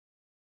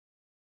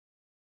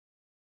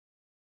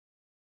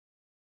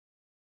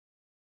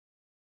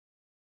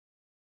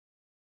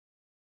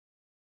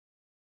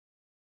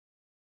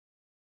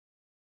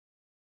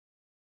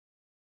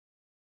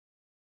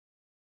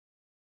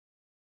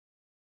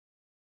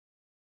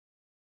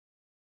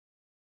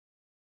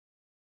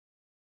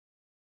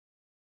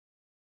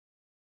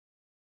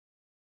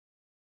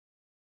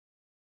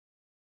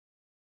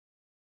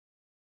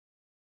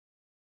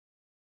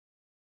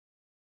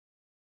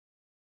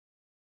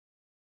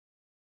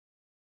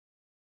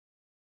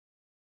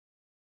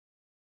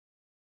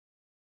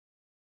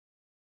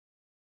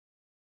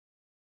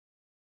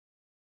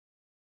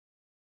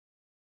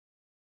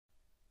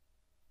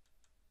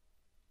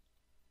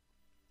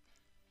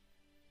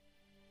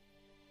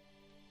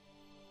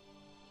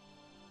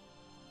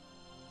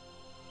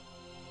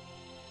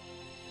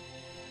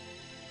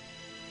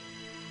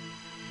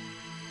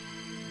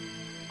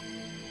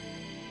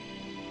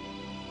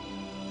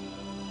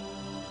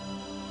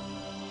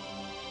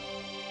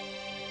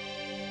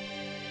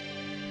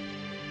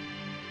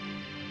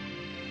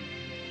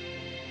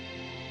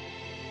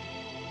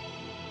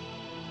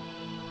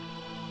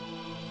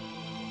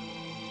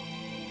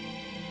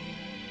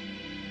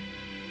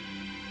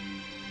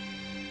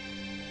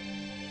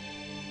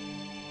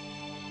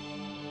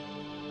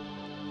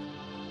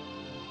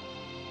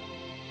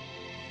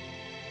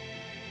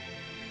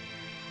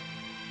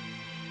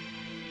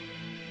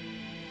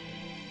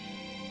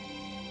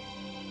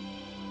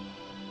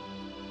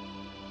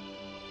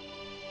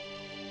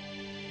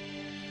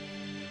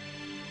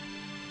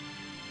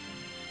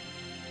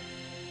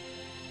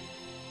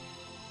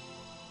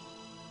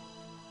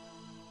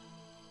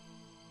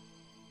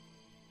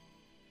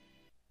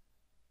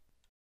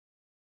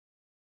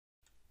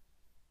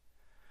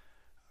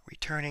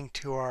returning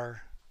to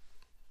our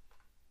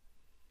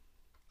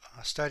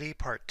study,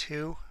 part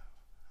 2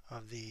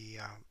 of the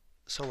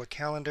solar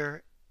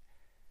calendar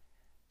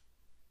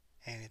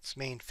and its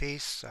main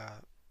feasts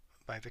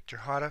by Victor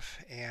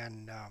Houteff,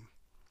 and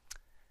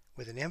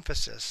with an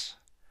emphasis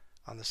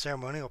on the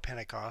Ceremonial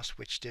Pentecost,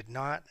 which did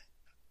not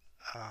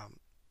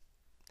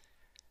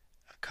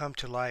come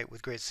to light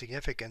with great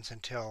significance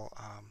until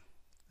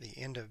the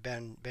end of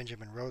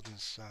Benjamin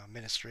Roden's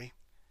ministry,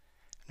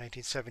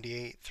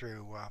 1978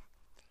 through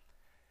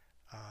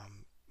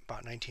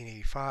about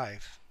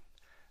 1985,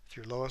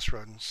 through Lois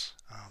Roden's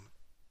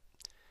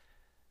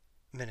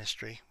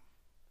ministry,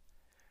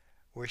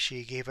 where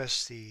she gave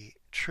us the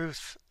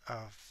truth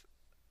of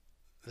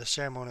the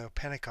Ceremonial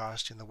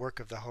Pentecost in the work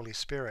of the Holy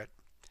Spirit,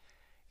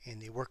 in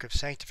the work of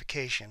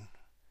sanctification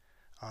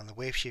on the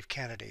wave sheaf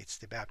candidates,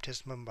 the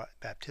baptism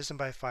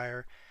by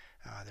fire,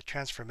 the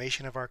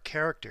transformation of our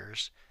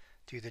characters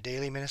through the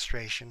daily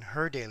ministration,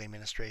 her daily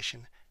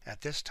ministration at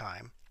this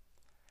time.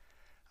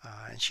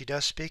 And she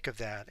does speak of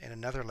that in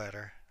another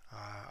letter.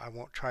 I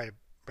won't try to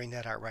bring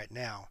that out right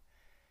now.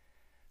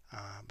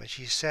 But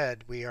she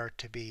said we are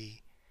to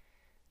be,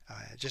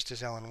 just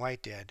as Ellen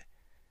White did,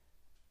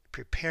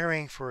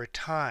 preparing for a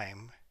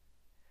time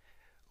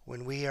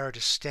when we are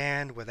to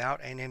stand without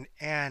an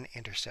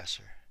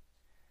intercessor.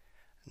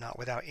 Not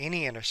without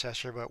any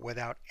intercessor, but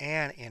without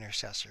an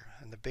intercessor.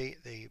 And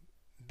the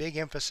big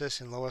emphasis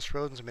in Lois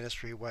Roden's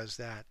ministry was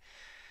that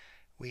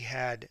we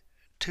had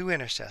two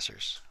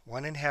intercessors,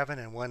 one in heaven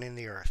and one in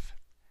the earth,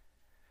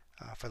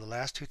 for the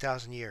last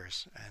 2,000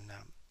 years. And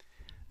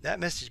that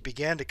message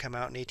began to come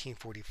out in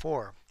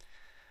 1844,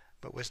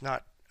 but was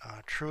not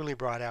truly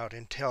brought out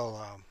until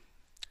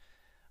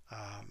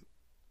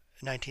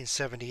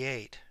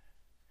 1978,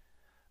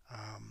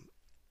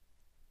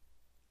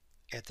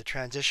 at the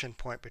transition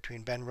point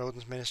between Ben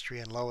Roden's ministry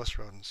and Lois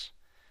Roden's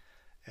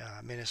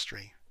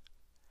ministry.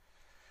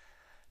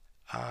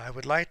 I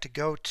would like to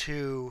go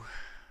to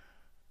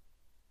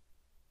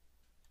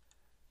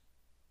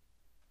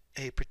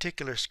a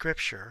particular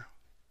scripture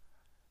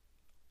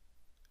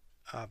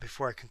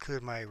before I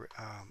conclude my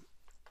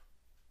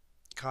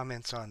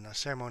comments on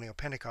Ceremonial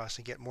Pentecost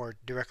and get more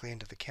directly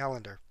into the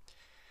calendar.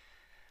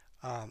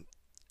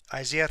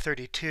 Isaiah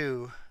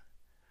 32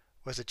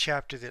 was a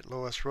chapter that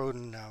Lois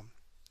Roden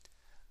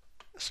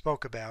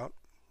spoke about,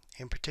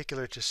 in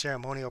particular to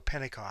Ceremonial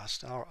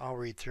Pentecost. I'll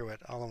read through it.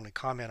 I'll only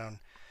comment on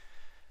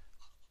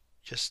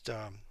just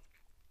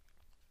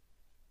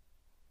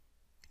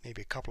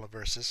maybe a couple of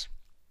verses.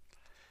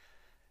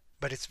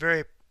 But it's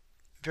very,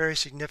 very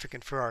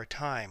significant for our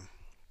time,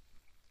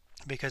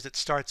 because it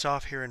starts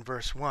off here in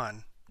verse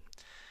 1,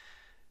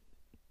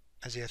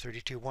 Isaiah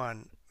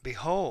 32:1.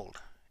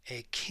 Behold,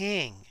 a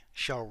king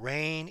shall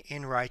reign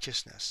in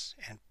righteousness,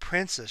 and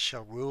princes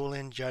shall rule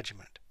in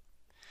judgment.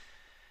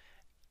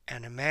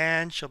 And a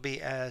man shall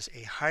be as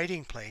a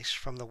hiding place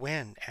from the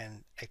wind,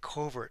 and a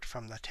covert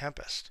from the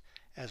tempest,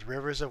 as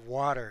rivers of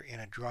water in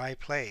a dry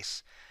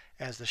place,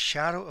 as the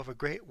shadow of a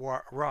great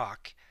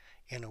rock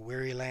in a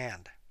weary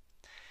land.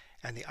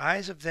 And the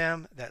eyes of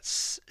them that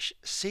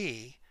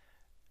see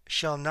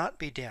shall not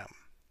be dim,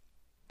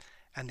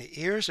 and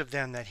the ears of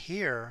them that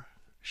hear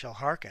shall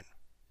hearken.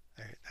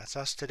 That's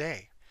us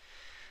today.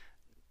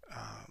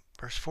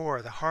 Verse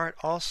 4, the heart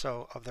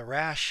also of the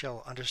rash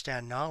shall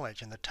understand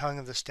knowledge, and the tongue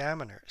of the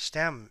stammerers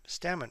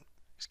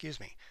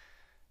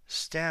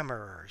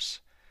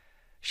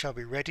shall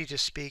be ready to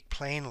speak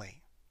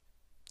plainly.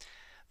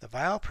 The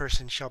vile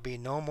person shall be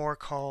no more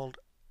called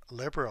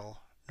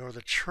liberal, nor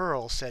the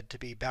churl said to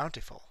be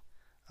bountiful.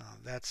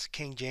 That's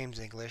King James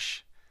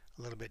English,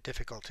 a little bit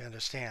difficult to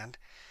understand.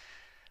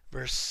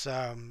 Verse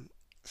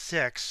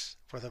 6,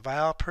 for the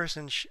vile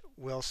person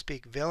will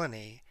speak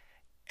villainy,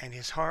 and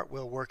his heart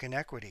will work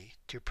iniquity,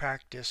 to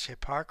practice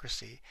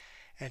hypocrisy,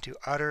 and to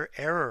utter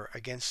error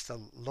against the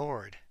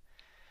Lord,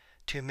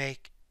 to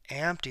make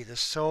empty the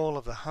soul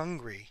of the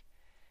hungry,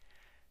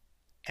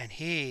 and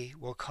he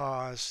will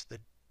cause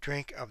the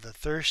drink of the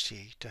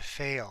thirsty to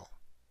fail.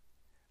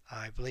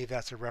 I believe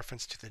that's a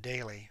reference to the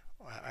daily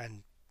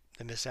and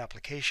the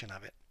misapplication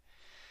of it.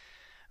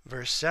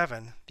 Verse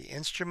 7, the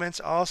instruments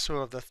also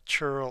of the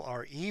churl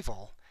are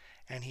evil,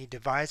 and he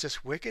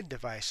deviseth wicked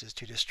devices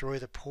to destroy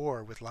the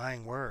poor with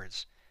lying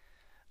words.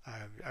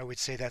 I would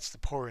say that's the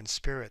poor in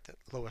spirit that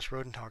Lois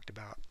Roden talked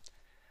about.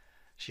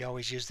 She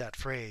always used that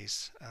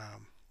phrase,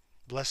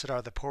 blessed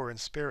are the poor in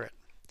spirit,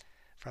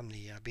 from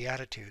the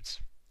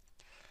Beatitudes.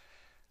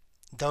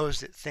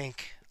 Those that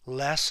think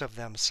less of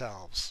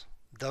themselves,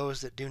 those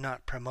that do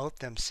not promote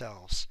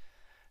themselves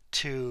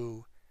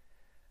to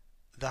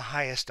the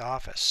highest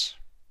office.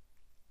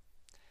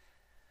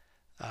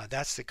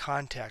 That's the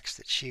context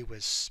that she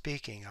was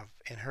speaking of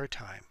in her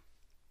time,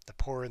 the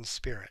poor in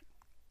spirit.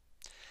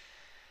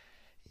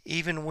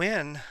 Even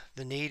when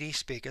the needy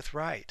speaketh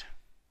right.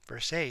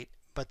 Verse 8,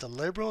 but the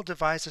liberal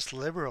deviseth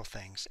liberal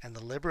things, and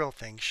the liberal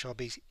things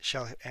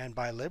and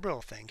by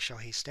liberal things shall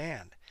he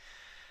stand.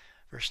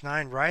 Verse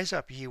 9, rise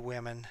up, ye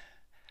women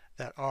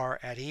that are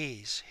at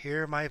ease,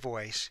 hear my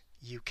voice,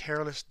 you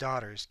careless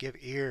daughters, give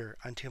ear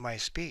unto my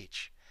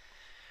speech.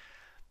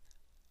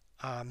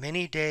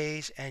 Many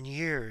days and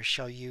years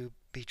shall you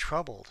be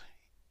troubled,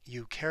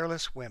 you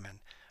careless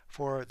women,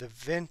 for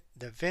the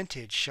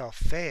vintage shall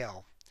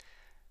fail,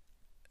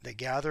 the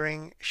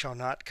gathering shall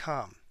not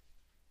come.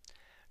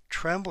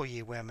 Tremble,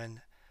 ye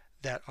women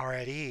that are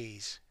at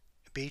ease,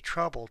 be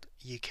troubled,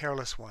 ye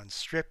careless ones,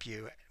 strip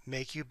you,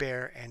 make you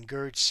bare, and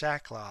gird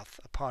sackcloth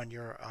upon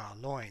your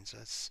loins.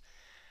 That's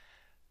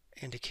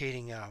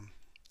indicating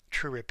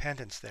true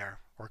repentance there,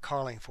 or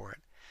calling for it.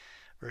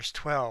 Verse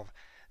 12,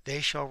 they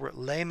shall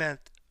lament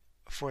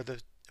for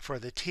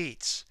the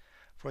teats,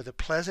 for the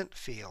pleasant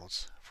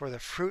fields, for the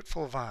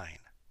fruitful vine.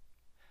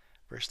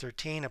 Verse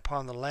 13,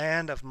 upon the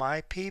land of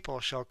my people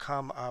shall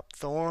come up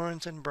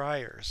thorns and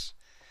briars,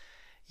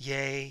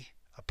 yea,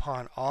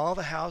 upon all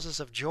the houses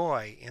of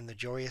joy in the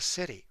joyous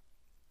city.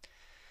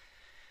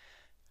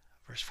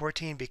 Verse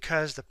 14,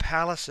 because the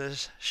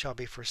palaces shall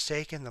be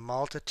forsaken, the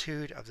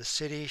multitude of the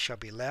city shall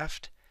be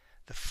left,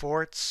 the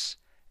forts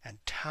and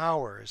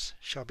towers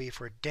shall be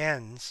for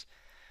dens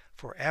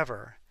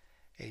forever,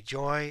 a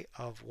joy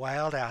of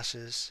wild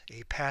asses,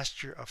 a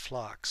pasture of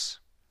flocks.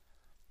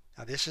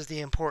 Now this is the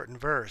important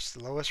verse.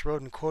 Lois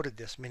Roden quoted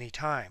this many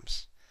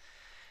times.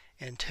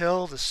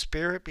 Until the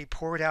Spirit be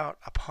poured out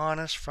upon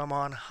us from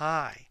on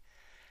high,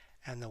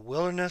 and the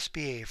wilderness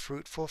be a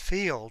fruitful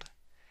field,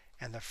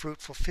 and the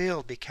fruitful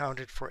field be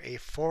counted for a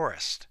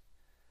forest.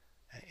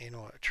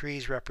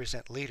 Trees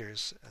represent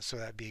leaders, so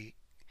that'd be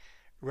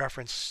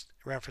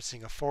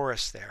referencing a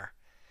forest there.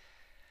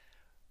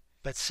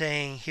 But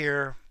saying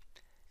here,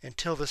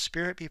 until the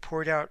Spirit be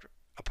poured out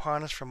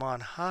upon us from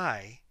on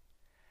high,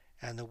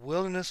 and the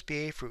wilderness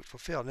be a fruitful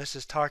field. And this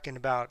is talking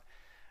about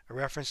a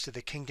reference to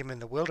the kingdom in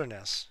the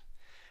wilderness.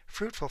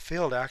 Fruitful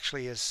field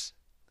actually is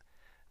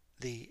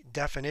the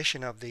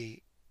definition of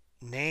the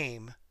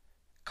name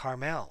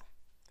Carmel.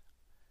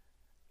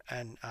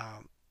 And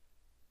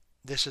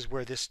this is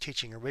where this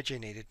teaching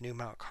originated, New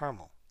Mount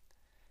Carmel.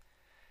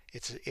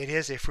 It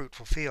is a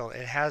fruitful field.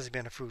 It has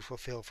been a fruitful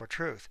field for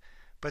truth.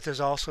 But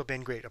there's also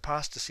been great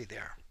apostasy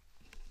there,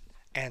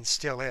 and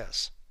still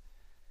is.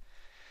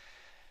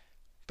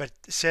 But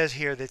it says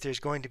here that there's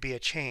going to be a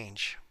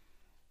change.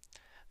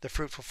 The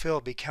fruitful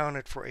field be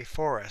counted for a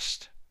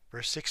forest.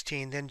 Verse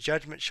 16, then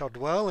judgment shall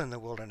dwell in the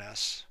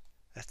wilderness.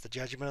 That's the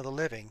judgment of the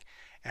living.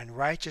 And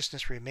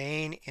righteousness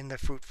remain in the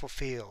fruitful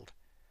field.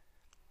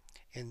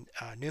 In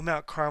New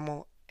Mount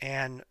Carmel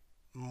and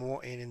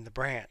more in the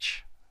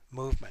branch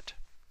movement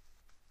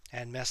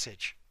and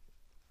message.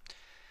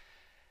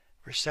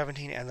 Verse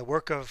 17, and the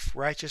work of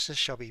righteousness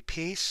shall be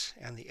peace,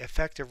 and the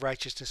effect of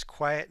righteousness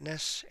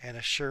quietness and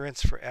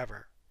assurance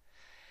forever.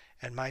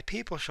 And my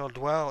people shall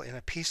dwell in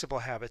a peaceable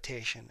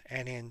habitation,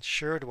 and in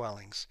sure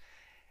dwellings,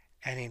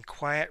 and in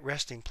quiet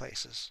resting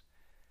places.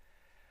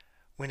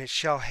 When it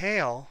shall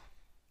hail,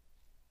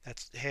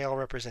 hail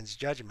represents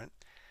judgment,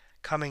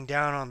 coming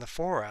down on the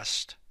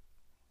forest,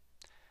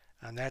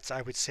 and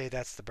I would say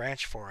that's the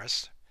branch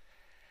forest,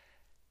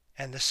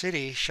 and the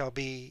city shall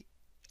be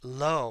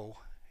low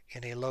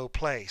in a low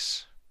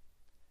place.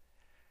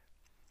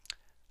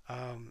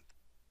 The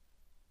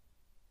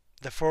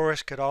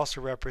forest could also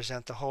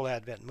represent the whole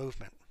Advent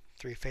movement,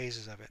 3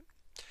 phases of it.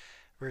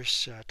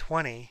 Verse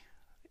 20,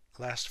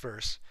 last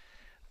verse.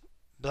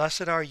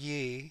 Blessed are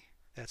ye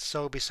that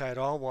sow beside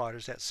all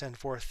waters, that send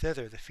forth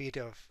thither the feet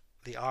of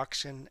the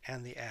oxen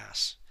and the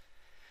ass.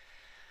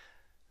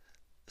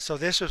 So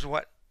this is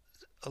what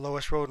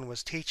Lois Roden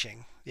was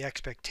teaching, the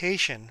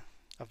expectation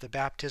of the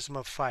baptism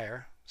of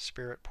fire,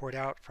 Spirit poured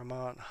out from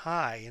on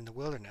high in the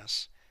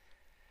wilderness,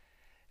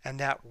 and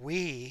that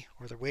we,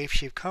 or the Wave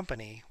Sheaf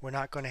Company, were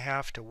not going to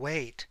have to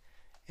wait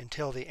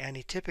until the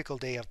antitypical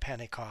day of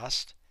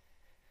Pentecost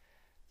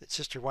that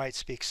Sister White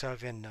speaks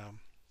of in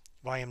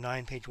Volume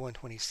 9, page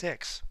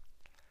 126.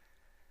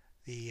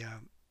 The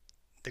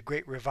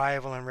Great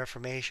Revival and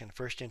Reformation,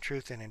 first in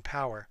truth and in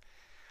power.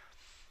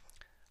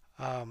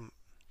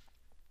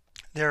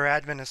 There are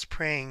Adventists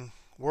praying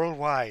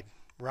worldwide,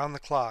 round the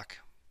clock,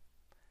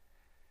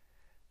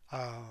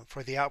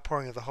 for the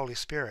outpouring of the Holy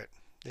Spirit.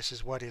 This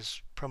is what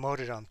is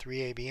promoted on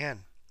 3ABN,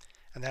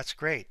 and that's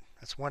great.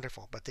 That's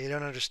wonderful. But they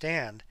don't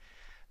understand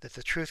that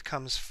the truth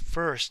comes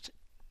first,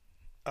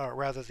 or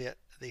rather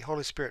the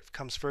Holy Spirit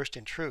comes first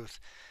in truth,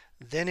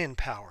 then in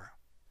power.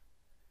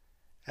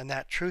 And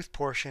that truth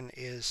portion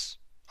is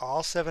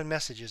all 7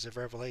 messages of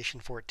Revelation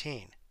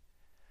 14.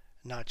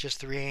 Not just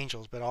 3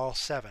 angels, but all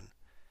 7.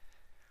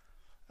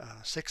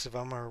 6 of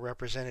them are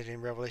represented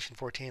in Revelation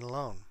 14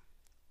 alone.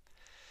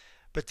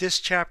 But this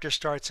chapter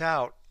starts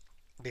out,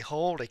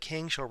 behold, a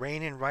king shall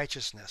reign in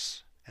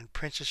righteousness, and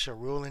princes shall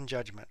rule in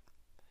judgment.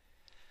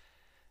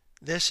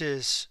 This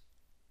is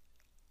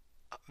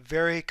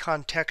very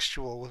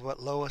contextual with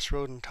what Lois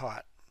Roden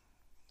taught.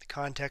 The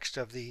context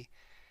of the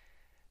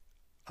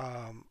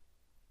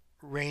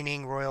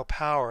reigning royal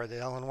power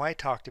that Ellen White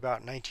talked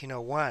about in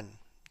 1901,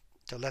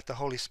 to let the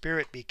Holy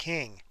Spirit be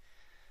king.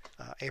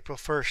 April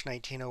 1st,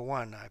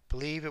 1901. I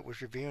believe it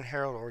was Review and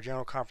Herald or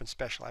General Conference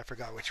Special. I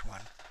forgot which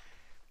one.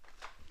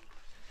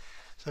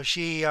 So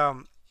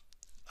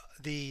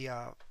the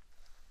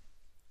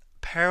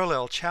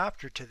parallel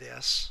chapter to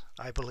this,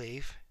 I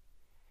believe,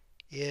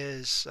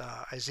 is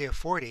Isaiah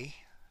 40,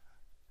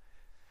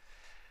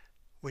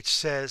 which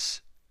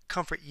says,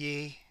 comfort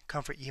ye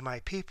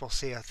my people,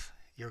 saith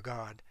your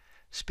God.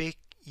 Speak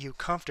you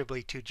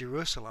comfortably to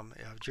Jerusalem.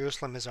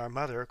 Jerusalem is our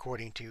mother,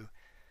 according to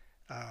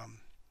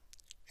um,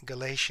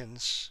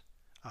 Galatians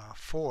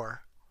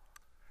 4.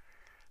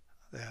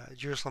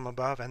 Jerusalem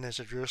above, and there's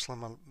a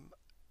Jerusalem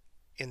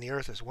in the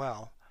earth as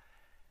well.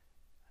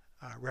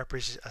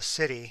 A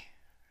city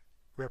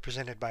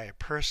represented by a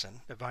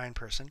person, divine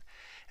person,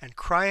 and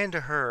cry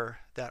unto her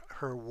that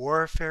her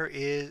warfare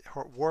is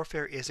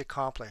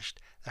accomplished,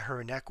 that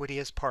her iniquity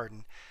is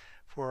pardoned,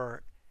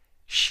 for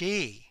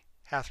she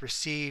hath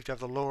received of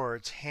the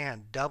Lord's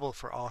hand double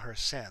for all her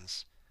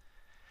sins.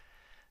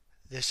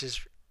 This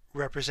is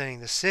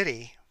representing the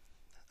city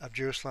of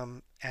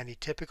Jerusalem, and a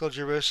typical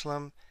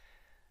Jerusalem,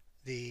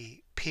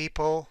 the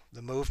people,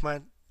 the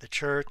movement, the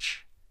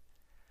church,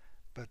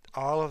 but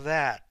all of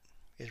that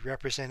is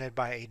represented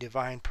by a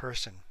divine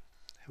person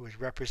who is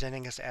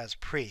representing us as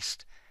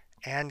priest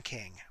and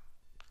king.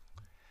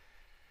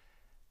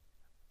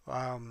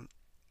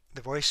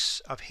 The voice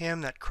of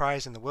him that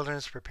cries in the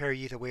wilderness, prepare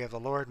ye the way of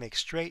the Lord, make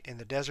straight in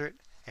the desert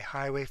a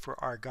highway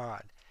for our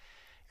God.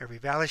 Every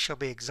valley shall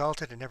be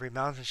exalted, and every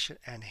mountain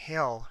and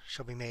hill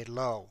shall be made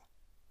low.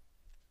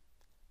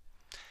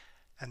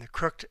 And the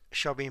crooked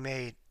shall be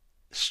made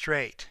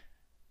straight,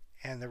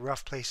 and the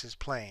rough places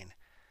plain.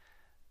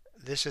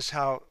 This is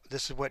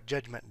what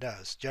judgment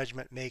does.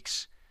 Judgment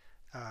makes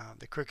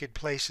the crooked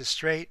places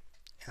straight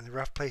and the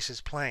rough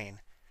places plain.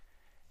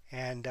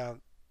 And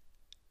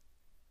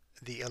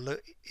the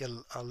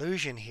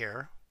allusion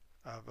here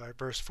of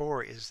verse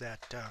 4 is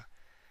that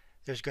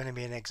there's going to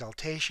be an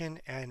exaltation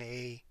and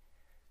a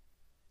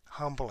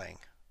humbling,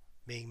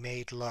 being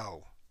made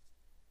low,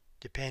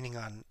 depending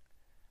on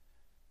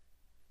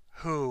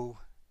who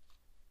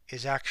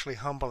is actually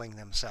humbling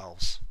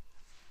themselves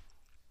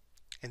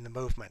in the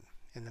movement,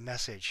 in the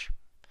message,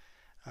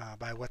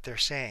 by what they're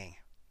saying,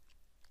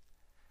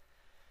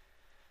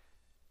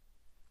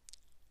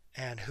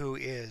 and who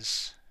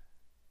is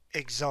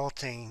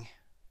exalting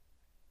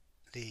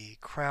the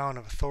crown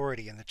of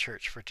authority in the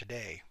church for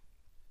today,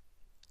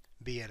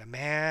 be it a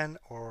man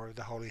or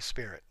the Holy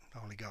Spirit, the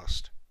Holy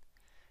Ghost.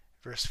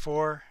 Verse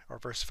 4 or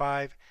verse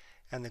 5,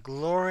 and the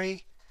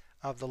glory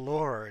of the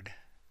Lord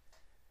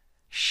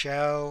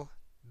shall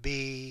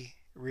be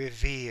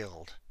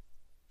revealed.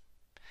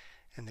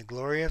 And the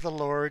glory of the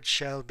Lord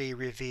shall be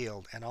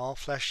revealed, and all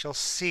flesh shall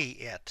see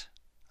it.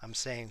 I'm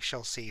saying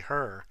shall see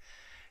her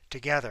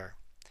together.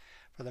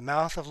 For the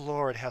mouth of the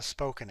Lord hath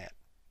spoken it.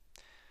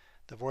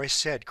 The voice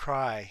said,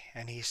 cry.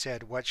 And he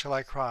said, what shall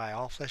I cry?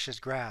 All flesh is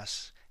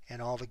grass, and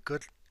all the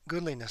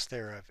goodliness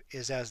thereof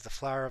is as the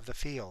flower of the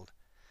field.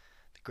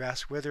 The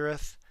grass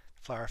withereth,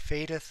 the flower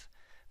fadeth,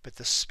 but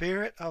the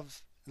Spirit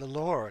of the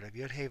Lord, of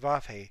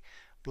Yud-Heh-Vav-Heh,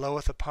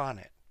 bloweth upon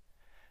it.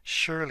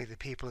 Surely the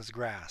people is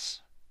grass.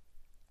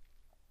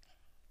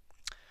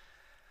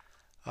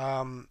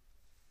 I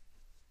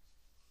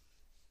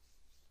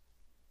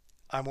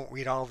won't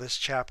read all this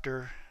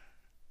chapter.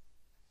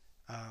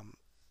 I'll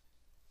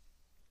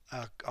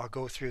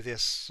go through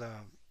this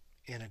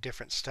in a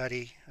different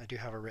study. I do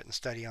have a written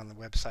study on the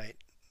website,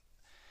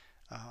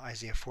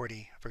 Isaiah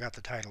 40. I forgot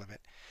the title of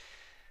it.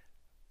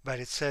 But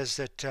it says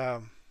that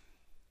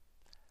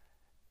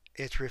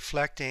it's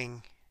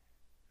reflecting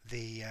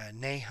the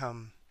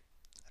Nahum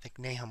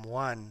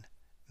 1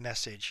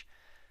 message.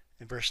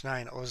 In verse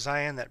 9, O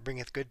Zion that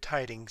bringeth good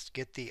tidings,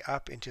 get thee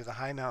up into the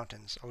high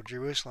mountains. O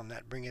Jerusalem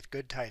that bringeth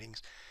good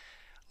tidings,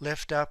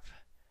 lift up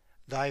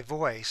thy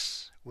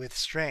voice with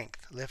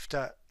strength. Lift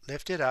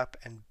it up,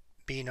 and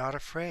be not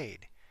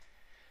afraid.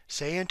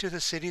 Say unto the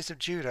cities of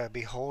Judah,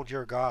 behold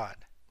your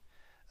God.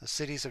 The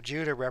cities of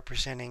Judah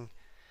representing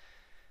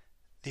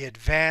the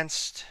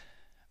advanced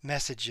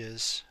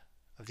messages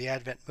of the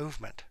Advent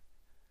movement.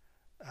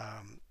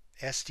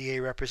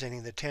 SDA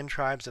representing the 10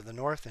 tribes of the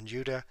north, and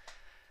Judah,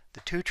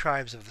 the 2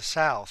 tribes of the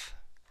south,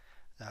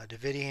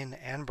 Davidian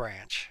and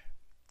branch.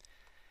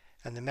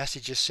 And the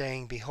message is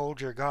saying, behold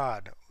your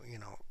God.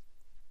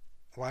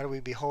 Why do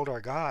we behold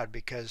our God?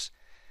 Because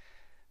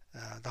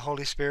the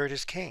Holy Spirit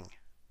is King.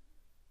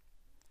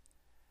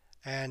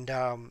 And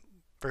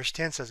verse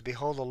 10 says,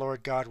 behold, the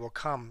Lord God will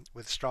come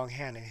with strong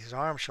hand, and his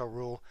arm shall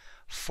rule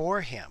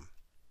for him.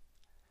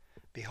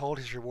 Behold,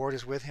 his reward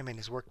is with him, and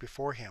his work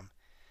before him.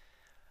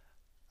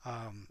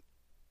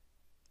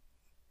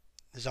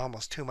 There's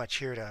almost too much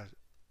here to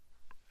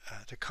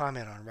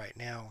comment on right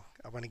now.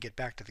 I want to get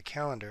back to the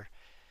calendar.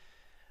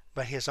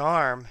 But his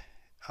arm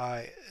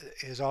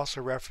is also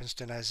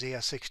referenced in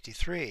Isaiah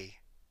 63.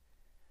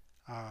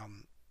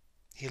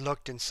 He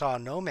looked and saw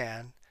no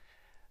man,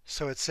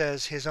 so it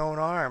says his own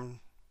arm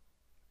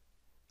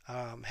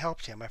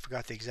helped him. I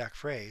forgot the exact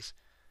phrase.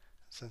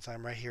 Since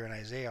I'm right here in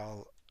Isaiah,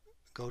 I'll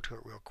go to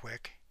it real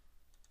quick.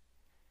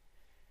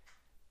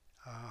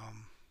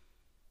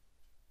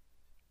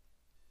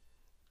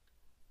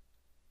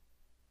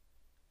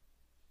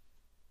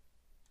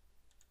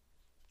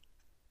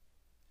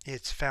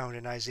 It's found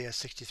in Isaiah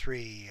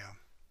 63,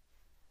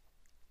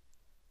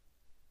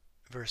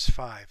 verse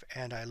 5.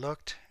 And I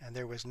looked, and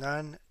there was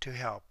none to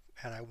help,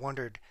 and I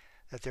wondered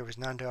that there was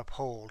none to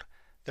uphold.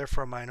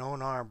 Therefore mine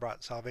own arm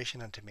brought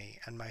salvation unto me,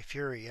 and my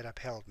fury it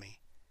upheld me.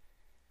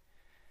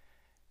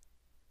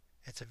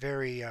 It's a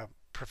very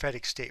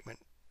prophetic statement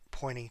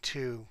pointing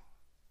to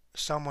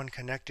someone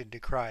connected to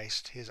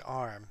Christ, his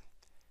arm,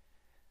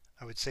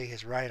 I would say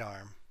his right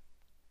arm,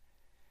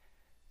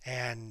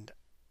 and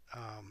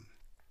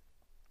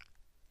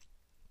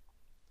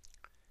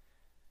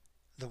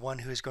the one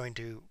who is going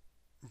to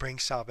bring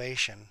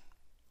salvation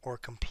or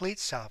complete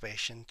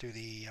salvation through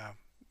the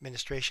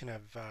ministration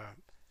of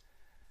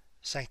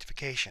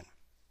sanctification,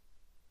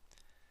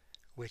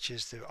 which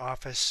is the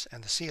office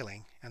and the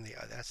sealing, and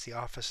that's the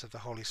office of the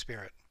Holy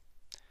Spirit,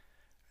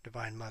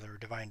 Divine Mother,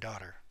 Divine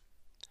Daughter.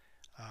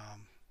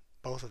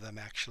 Both of them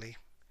actually,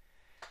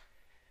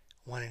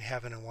 one in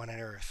heaven and one on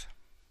earth.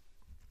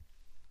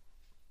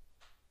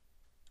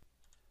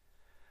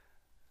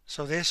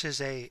 So this is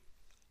an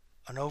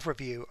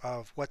overview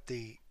of what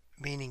the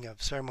meaning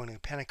of Ceremonial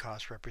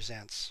Pentecost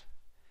represents.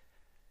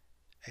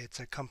 It's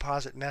a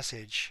composite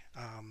message,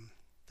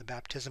 the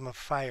baptism of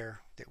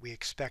fire that we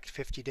expect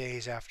 50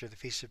 days after the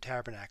Feast of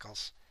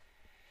Tabernacles.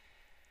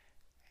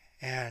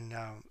 And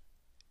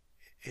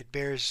it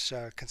bears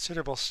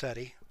considerable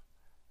study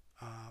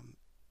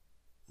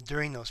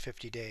during those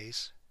 50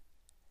 days,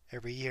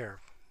 every year,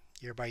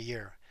 year by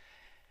year.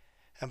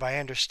 And by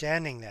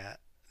understanding that,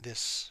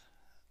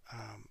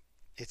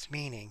 its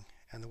meaning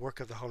and the work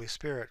of the Holy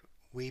Spirit,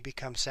 we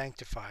become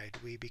sanctified,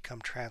 we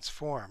become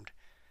transformed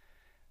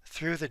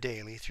through the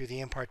daily, through the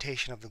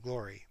impartation of the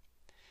glory.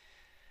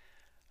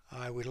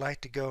 I would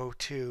like to go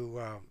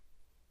to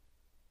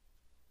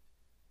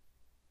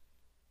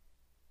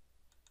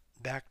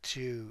back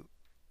to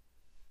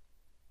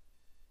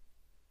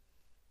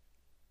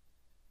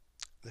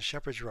the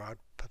Shepherd's Rod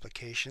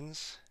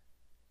publications,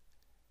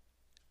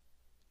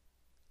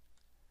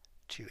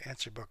 to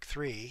Answer Book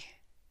 3.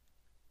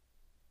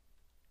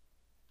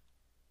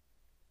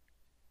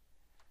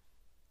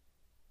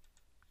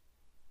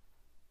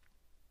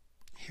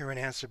 Here in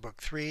Answer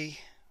Book 3,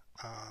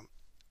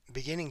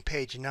 beginning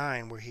page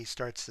 9, where he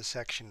starts the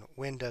section,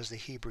 When Does the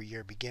Hebrew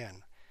Year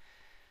Begin?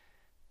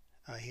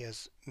 He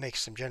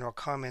makes some general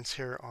comments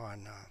here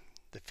on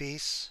the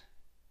feasts,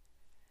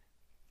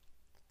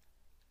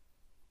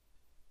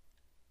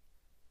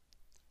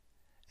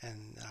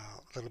 and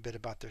a little bit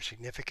about their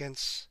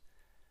significance.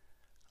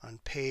 On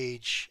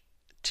page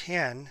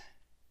 10,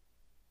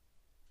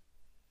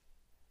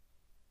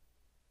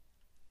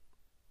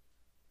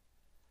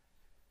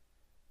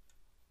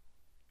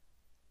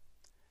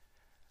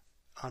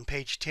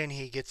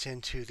 he gets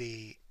into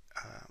the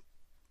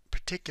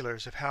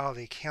particulars of how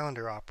the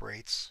calendar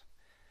operates,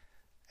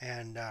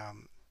 and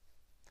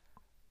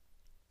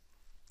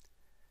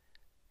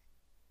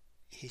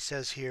he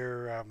says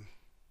here,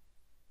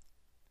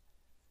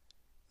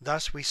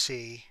 thus we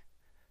see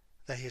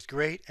that his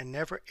great and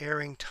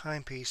never-erring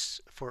timepiece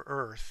for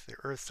Earth, the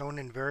Earth's own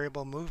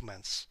invariable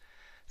movements,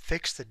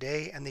 fix the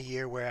day and the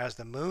year, whereas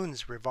the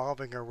moon's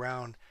revolving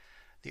around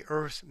the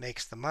Earth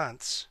makes the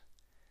months.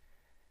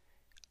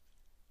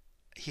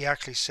 He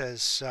actually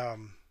says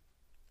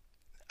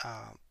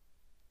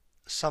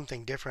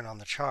something different on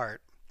the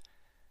chart,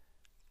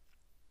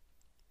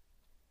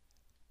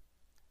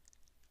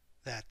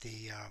 that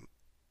the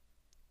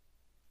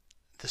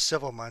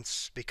civil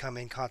months become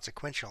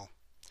inconsequential,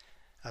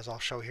 as I'll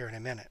show here in a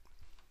minute.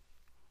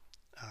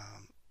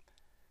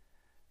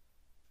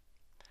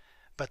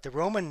 But the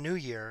Roman New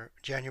Year,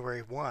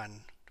 January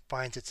 1,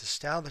 finds its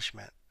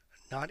establishment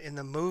not in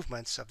the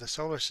movements of the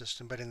solar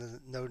system, but in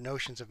the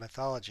notions of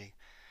mythology.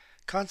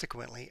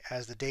 Consequently,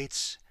 as the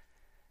date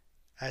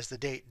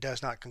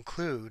does not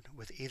conclude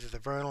with either the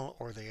vernal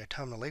or the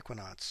autumnal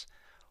equinox,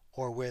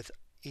 or with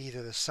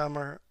either the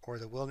summer or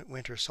the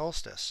winter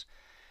solstice,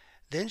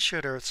 then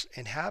should Earth's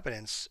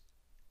inhabitants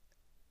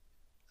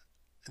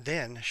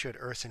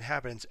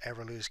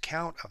ever lose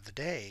count of the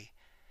day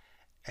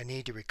and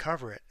need to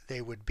recover it, they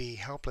would be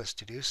helpless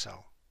to do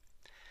so.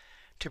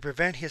 To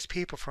prevent his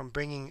people from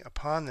bringing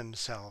upon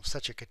themselves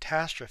such a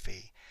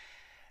catastrophe,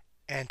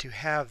 and to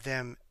have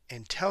them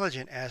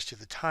intelligent as to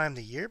the time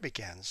the year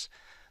begins,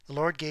 the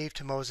Lord gave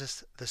to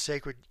Moses the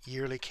sacred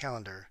yearly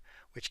calendar,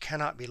 which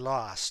cannot be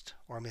lost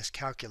or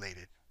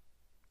miscalculated.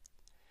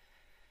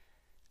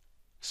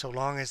 So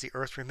long as the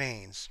earth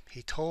remains,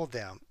 he told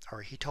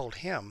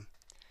him,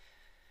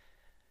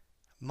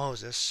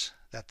 Moses,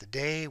 that the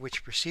day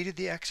which preceded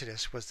the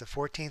Exodus was the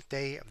 14th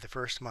day of the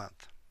first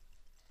month,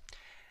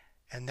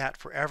 and that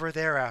forever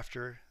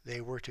thereafter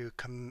they were to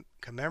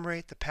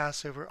commemorate the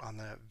Passover on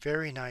the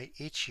very night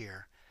each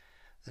year,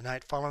 the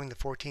night following the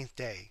 14th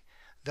day.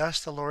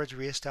 Thus the Lord's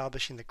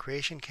reestablishing the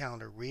creation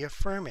calendar,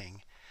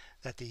 reaffirming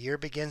that the year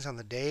begins on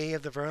the day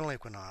of the vernal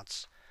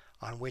equinox,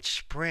 on which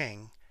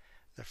spring,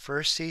 the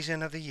first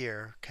season of the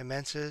year,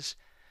 commences,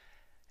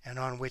 and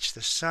on which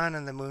the sun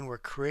and the moon were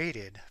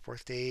created,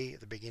 fourth day,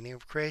 the beginning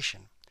of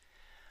creation.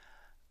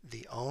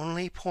 The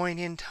only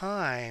point in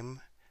time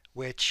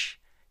which,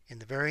 in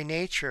the very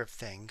nature of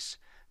things,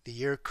 the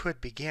year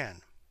could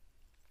begin.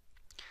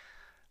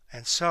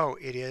 And so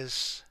it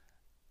is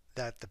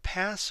that the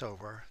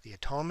Passover, the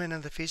Atonement,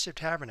 and the Feast of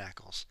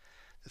Tabernacles,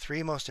 the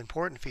three most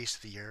important feasts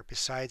of the year,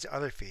 besides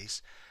other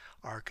feasts,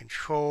 are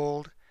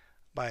controlled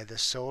by the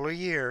solar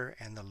year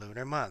and the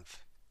lunar month,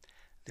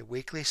 the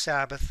weekly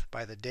Sabbath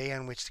by the day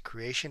on which the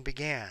creation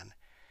began,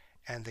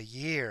 and the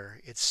year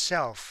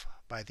itself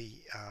by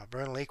the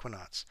vernal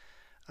equinox,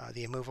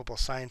 the immovable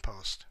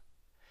signpost.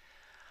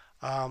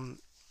 Brother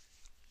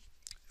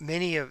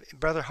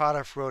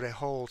Houteff wrote a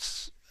whole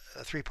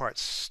three-part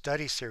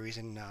study series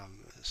in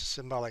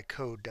Symbolic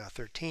Code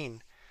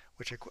 13,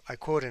 which I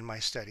quote in my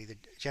study, the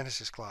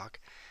Genesis Clock,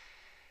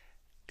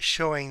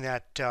 showing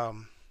that,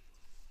 I'll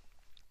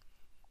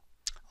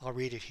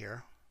read it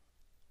here,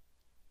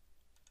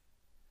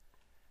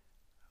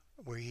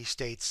 where he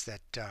states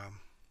that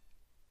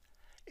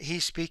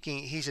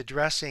he's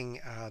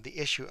addressing the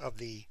issue of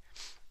the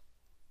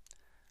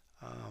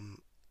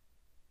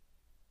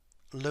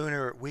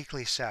lunar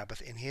weekly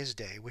Sabbath in his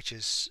day, which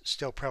is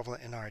still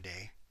prevalent in our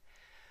day.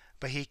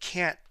 But he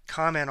can't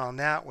comment on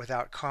that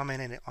without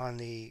commenting on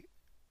the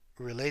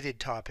related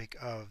topic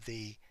of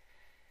the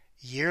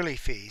yearly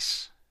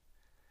feasts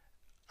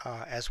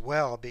as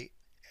well.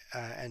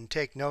 And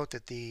take note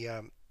that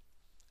the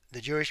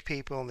Jewish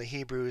people and the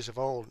Hebrews of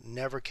old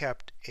never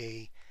kept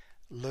a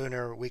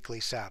lunar weekly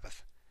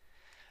Sabbath.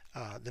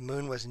 The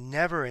moon was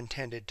never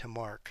intended to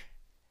mark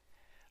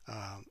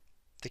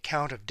the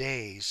count of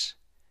days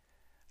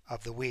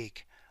of the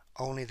week,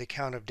 only the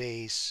count of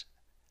days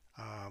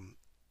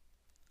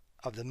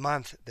of the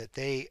month that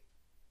they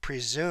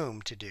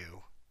presume to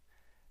do.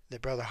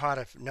 That Brother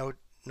Houteff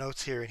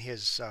notes here in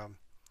his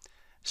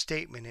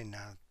statement in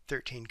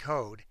 13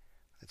 code.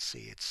 Let's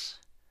see, it's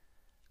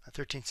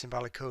 13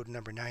 symbolic code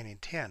number 9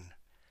 and 10.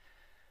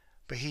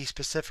 But he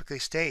specifically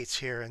states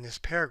here in this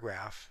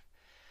paragraph,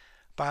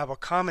 Bible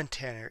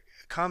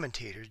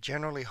commentators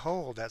generally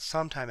hold that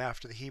sometime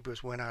after the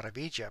Hebrews went out of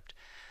Egypt,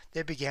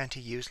 they began to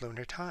use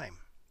lunar time.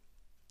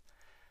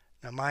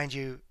 Now, mind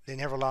you, they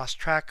never lost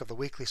track of the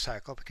weekly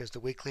cycle because the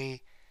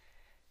weekly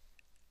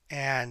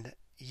and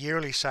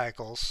yearly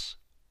cycles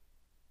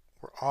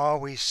were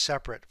always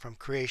separate from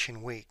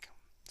creation week.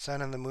 The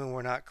sun and the moon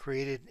were not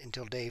created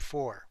until day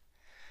 4.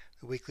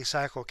 The weekly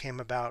cycle came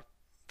about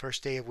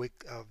first day of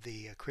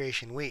the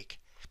creation week.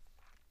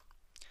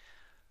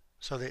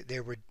 So they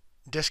were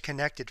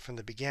disconnected from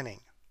the beginning.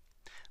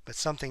 But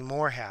something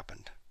more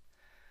happened,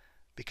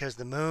 because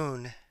the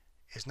moon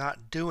is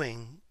not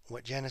doing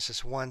what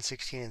Genesis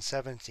 1:16 and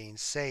 17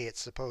 say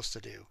it's supposed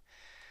to do.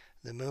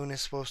 The moon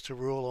is supposed to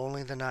rule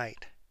only the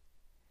night.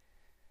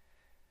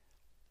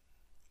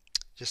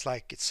 Just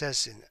like it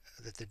says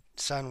that the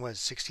sun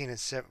was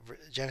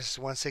Genesis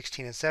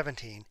 1:16 and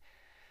 17,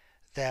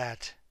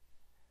 that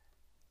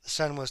the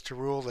sun was to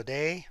rule the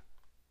day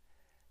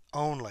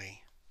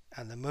only,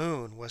 and the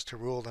moon was to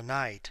rule the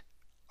night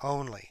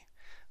only.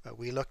 But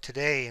we look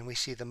today and we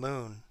see the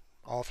moon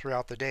all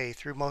throughout the day,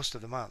 through most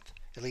of the month,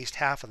 at least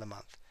half of the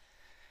month.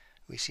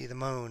 We see the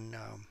moon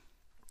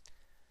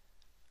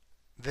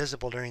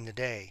visible during the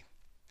day.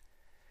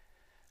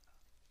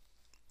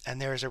 And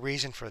there is a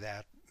reason for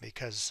that,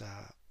 because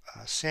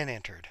sin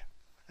entered.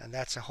 And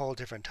that's a whole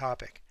different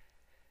topic.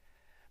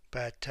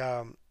 But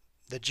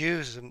the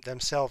Jews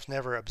themselves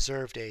never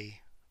observed a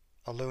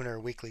lunar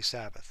weekly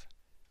Sabbath.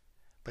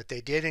 But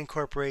they did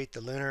incorporate the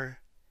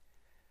lunar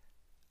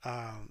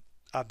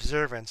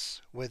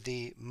observance with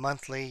the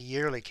monthly,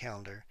 yearly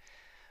calendar.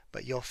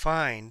 But you'll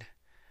find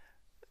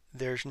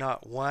there's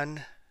not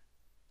one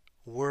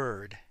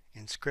word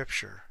in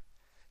Scripture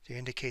to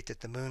indicate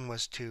that the moon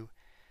was to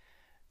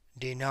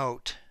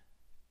denote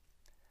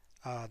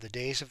the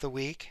days of the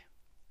week,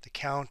 the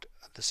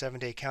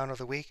 7-day count of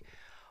the week,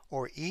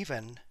 or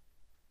even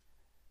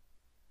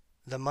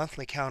the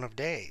monthly count of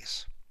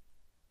days.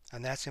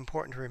 And that's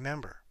important to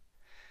remember.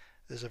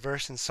 There's a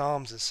verse in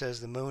Psalms that says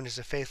the moon is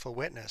a faithful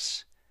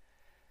witness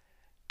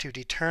to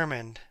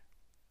determine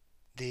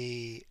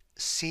the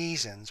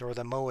seasons, or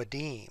the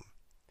Moedim.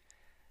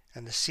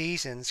 And the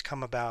seasons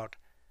come about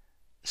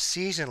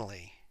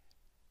seasonally,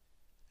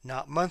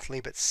 not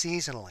monthly, but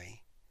seasonally.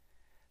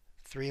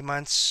 3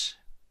 months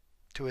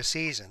to a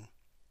season.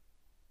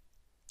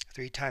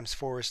 3 times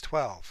 4 is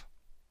 12.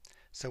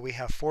 So we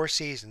have 4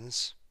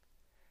 seasons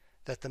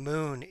that the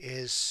moon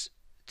is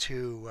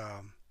to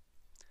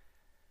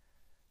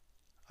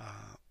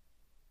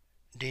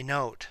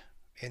denote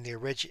on the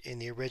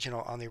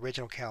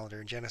original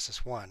calendar in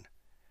Genesis 1,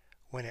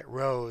 when it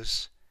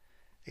rose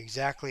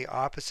exactly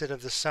opposite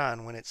of the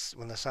sun when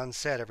the sun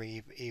set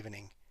every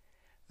evening.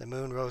 The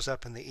moon rose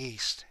up in the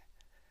east,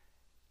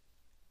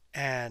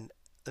 and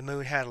the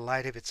moon had a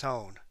light of its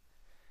own.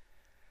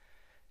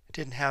 It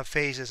didn't have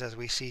phases as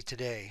we see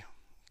today.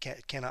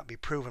 It cannot be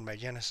proven by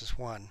Genesis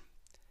 1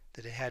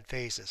 that it had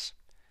phases.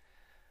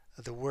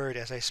 The word,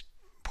 as I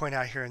point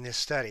out here in this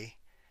study,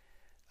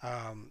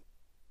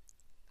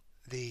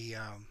 the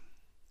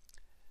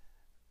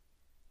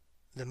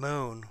the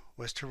moon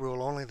was to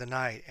rule only the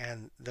night,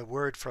 and the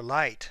word for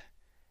light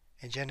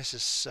in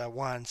Genesis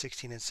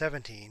 1:16 and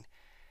 17,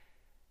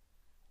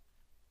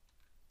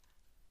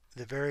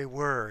 the very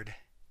word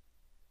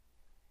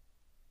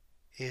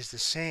is the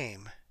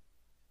same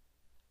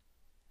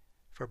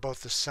for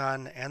both the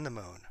sun and the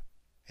moon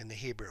in the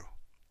Hebrew.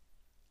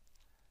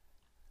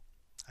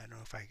 I don't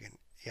know if I can,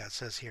 yeah, it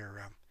says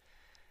here,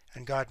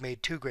 and God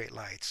made two great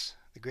lights,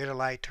 the greater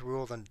light to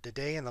rule the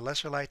day and the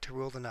lesser light to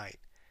rule the night.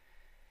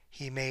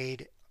 He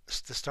made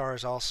the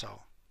stars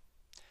also.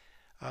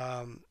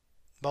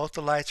 Both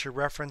the lights are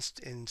referenced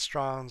in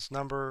Strong's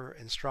number,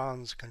 in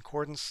Strong's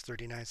Concordance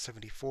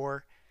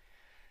 3974,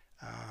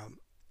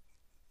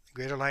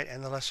 greater light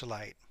and the lesser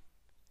light.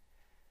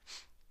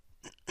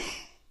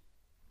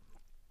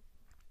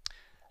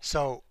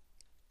 So,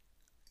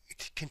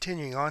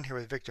 continuing on here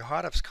with Victor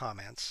Houteff's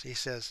comments, he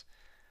says,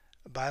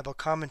 Bible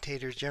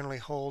commentators generally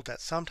hold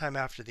that sometime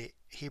after the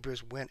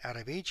Hebrews went out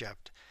of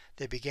Egypt,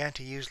 they began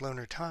to use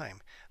lunar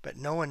time, but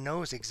no one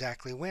knows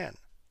exactly when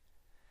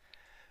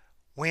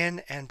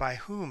and by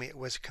whom it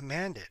was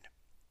commanded.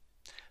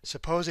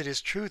 Suppose it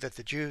is true that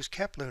the Jews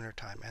kept lunar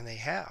time, and they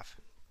have.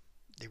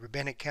 The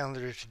rabbinic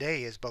calendar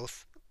today is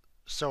both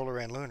solar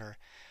and lunar.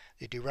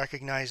 They do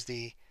recognize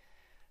the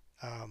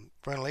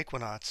vernal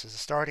equinox as the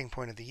starting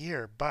point of the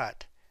year,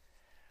 but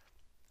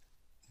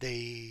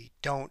they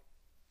don't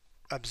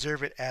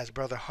observe it as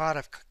Brother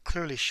Houteff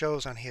clearly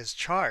shows on his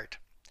chart,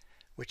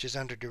 which is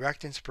under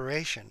direct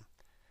inspiration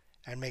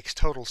and makes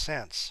total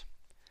sense,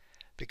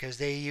 because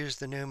they use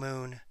the new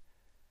moon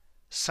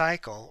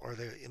cycle, or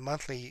the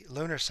monthly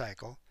lunar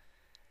cycle,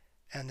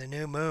 and the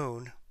new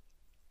moon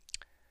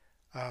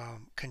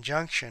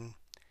conjunction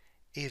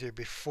either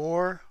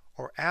before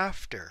or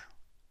after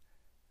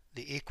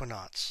the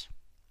equinox,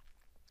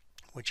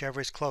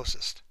 whichever is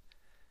closest.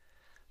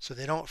 So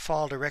they don't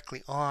fall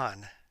directly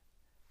on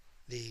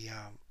the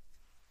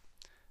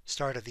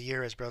start of the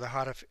year, as Brother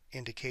Houteff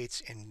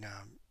indicates in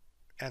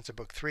Answer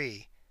Book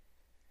 3,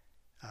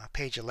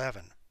 page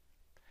 11.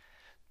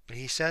 But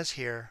he says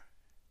here,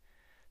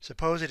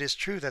 suppose it is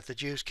true that the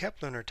Jews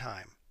kept lunar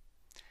time.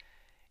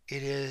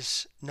 It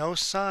is no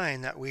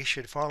sign that we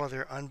should follow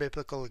their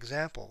unbiblical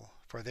example,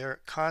 for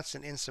their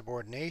constant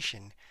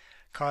insubordination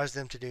caused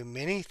them to do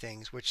many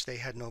things which they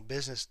had no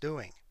business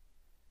doing.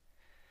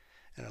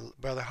 And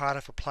Brother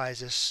Houteff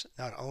applies this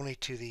not only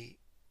to the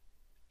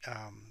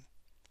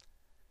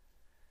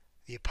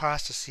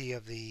apostasy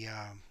of the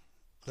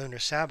lunar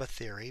Sabbath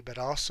theory, but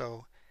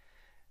also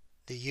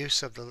the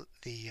use of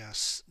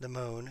the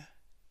moon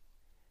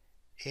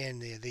in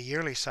the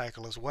yearly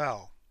cycle as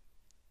well.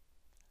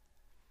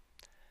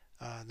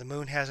 The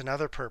moon has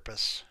another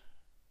purpose,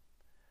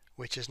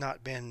 which has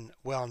not been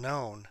well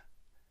known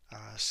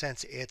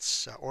since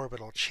its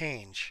orbital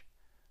change,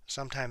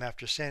 sometime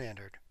after sin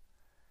entered.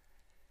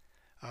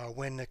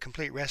 When the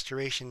complete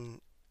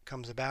restoration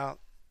comes about,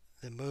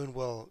 the moon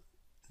will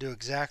do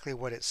exactly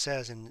what it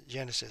says in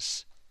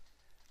Genesis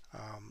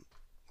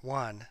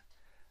 1,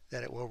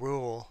 that it will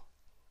rule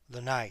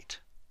the night.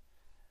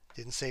 It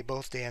didn't say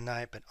both day and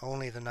night, but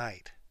only the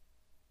night.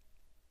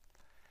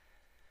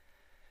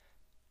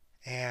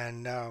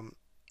 And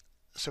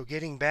so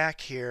getting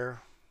back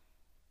here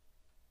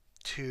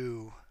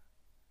to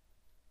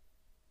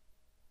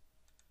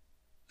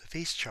the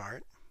feast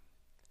chart,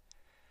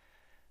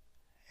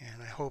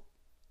 and I hope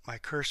my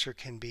cursor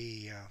can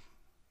be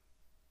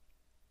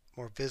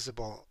more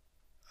visible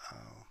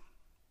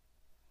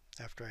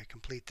after I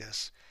complete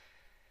this.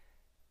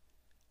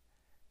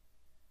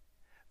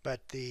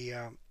 But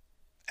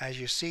as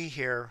you see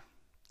here,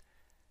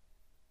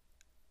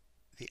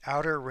 the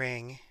outer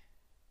ring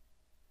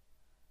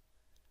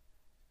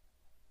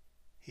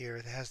here,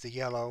 it has the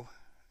yellow,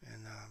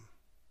 and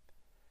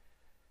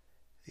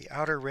the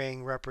outer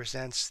ring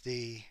represents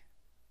the,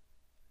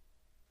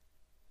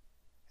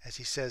 as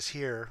he says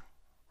here,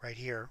 right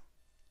here,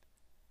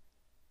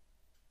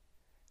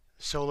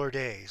 solar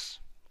days,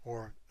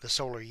 or the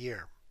solar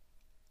year.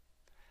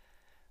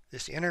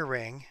 This inner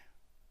ring,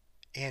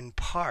 in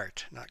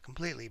part, not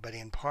completely, but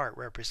in part,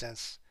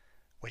 represents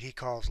what he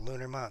calls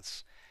lunar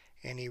months,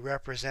 and he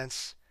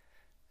represents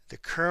the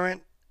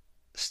current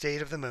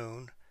state of the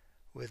moon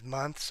with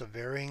months of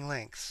varying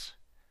lengths.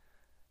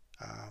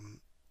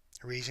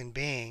 Reason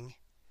being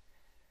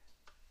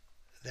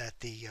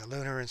that the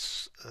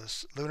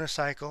lunar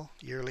cycle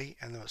yearly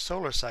and the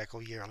solar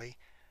cycle yearly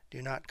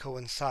do not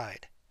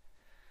coincide.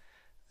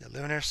 The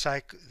lunar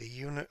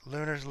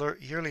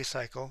yearly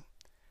cycle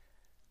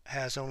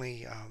has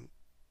only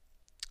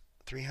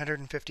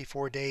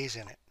 354 days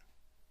in it,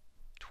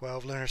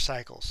 12 lunar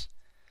cycles,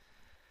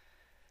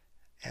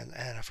 and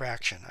a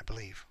fraction, I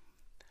believe.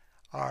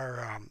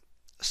 Our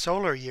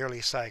solar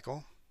yearly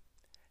cycle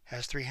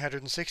has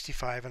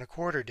 365 and a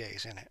quarter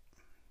days in it.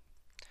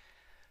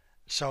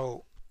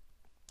 So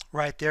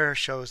right there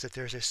shows that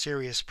there's a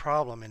serious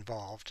problem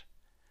involved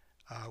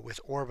with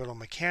orbital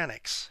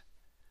mechanics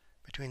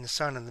between the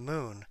sun and the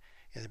moon.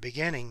 In the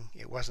beginning,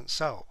 it wasn't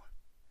so.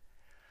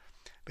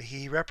 But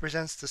he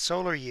represents the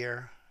solar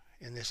year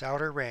in this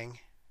outer ring,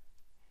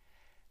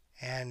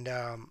 And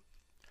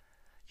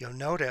you'll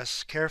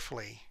notice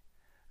carefully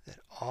that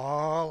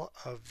all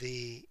of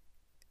the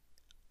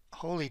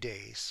holy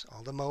days,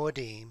 all the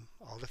Moedim,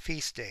 all the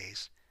feast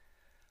days,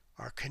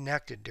 are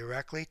connected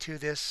directly to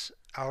this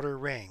outer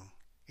ring,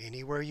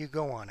 anywhere you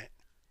go on it.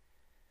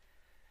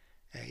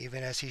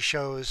 Even as he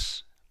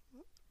shows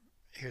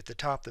here at the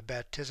top, the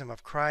baptism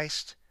of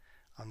Christ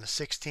on the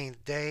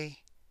 16th day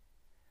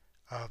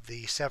of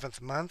the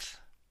 7th month.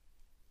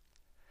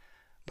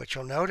 But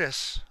you'll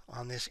notice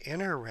on this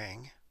inner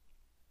ring,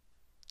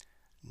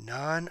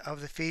 none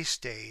of the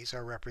feast days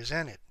are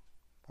represented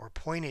or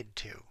pointed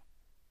to.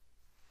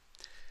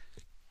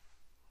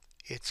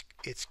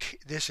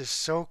 This is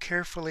so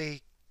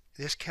carefully,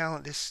 this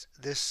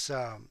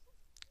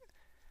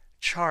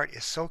chart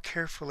is so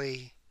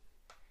carefully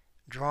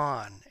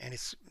drawn, and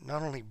it's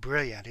not only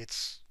brilliant,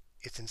 it's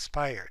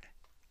inspired.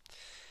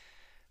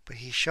 But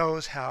he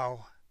shows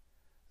how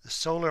the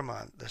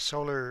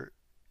solar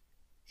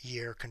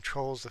year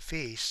controls the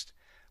feast,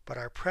 but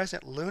our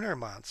present lunar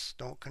months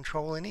don't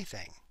control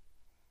anything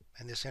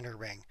in this inner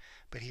ring.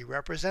 But he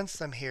represents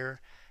them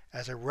here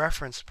as a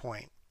reference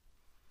point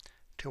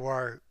to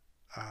our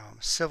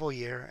civil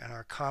year and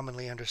our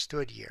commonly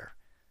understood year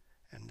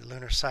and the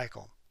lunar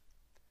cycle.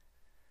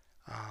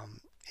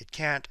 It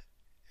can't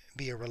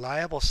be a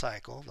reliable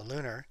cycle, the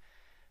lunar,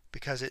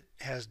 because it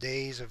has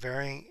days of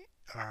varying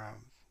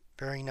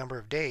number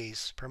of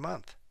days per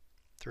month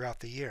throughout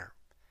the year.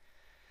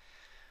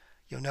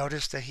 You'll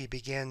notice that he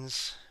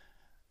begins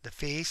the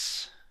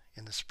feasts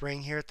in the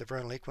spring here at the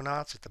vernal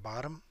equinox at the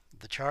bottom of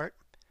the chart.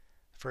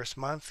 The first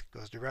month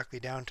goes directly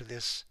down to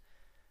this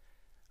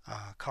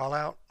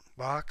call-out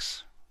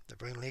box, the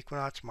vernal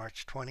equinox,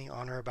 March 20,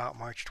 on or about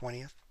March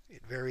 20th.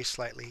 It varies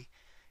slightly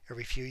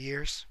every few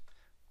years,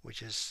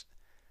 which is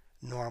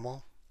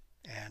normal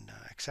and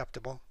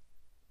acceptable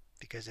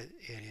because it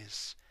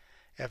is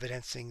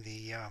evidencing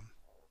the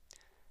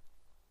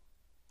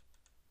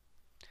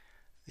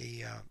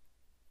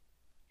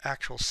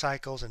actual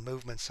cycles and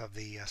movements of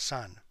the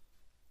sun.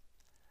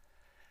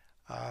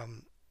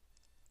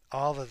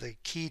 All of the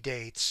key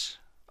dates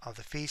of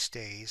the feast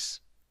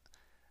days,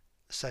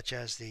 such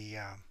as the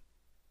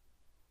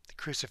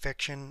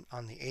crucifixion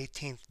on the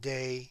 18th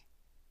day,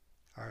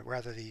 or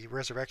rather the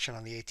resurrection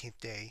on the 18th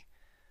day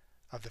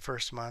of the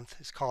first month,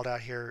 is called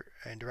out here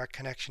in direct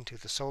connection to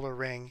the solar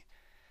ring.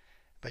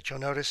 But you'll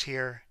notice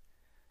here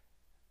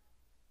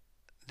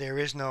there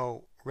is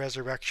no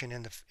resurrection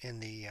in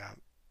the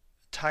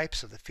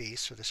types of the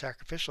feasts or the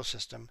sacrificial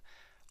system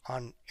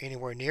on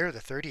anywhere near the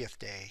 30th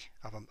day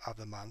of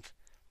the month,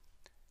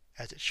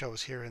 as it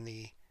shows here in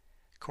the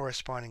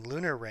corresponding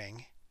lunar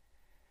ring.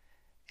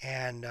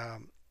 And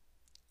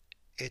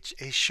it's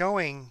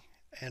showing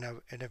in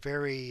a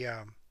very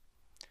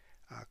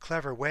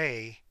clever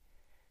way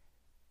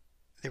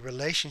the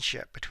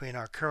relationship between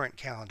our current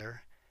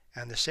calendar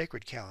and the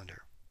sacred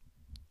calendar,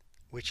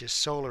 which is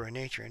solar in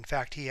nature. In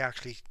fact, he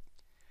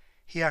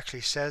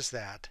actually says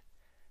that.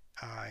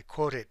 I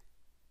quote it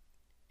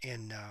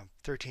in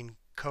 13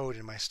 code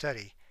in my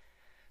study,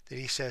 that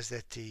he says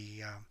that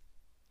the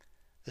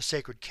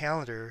sacred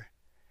calendar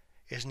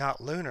is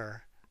not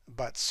lunar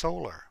but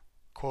solar,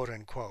 quote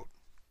unquote.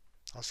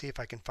 I'll see if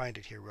I can find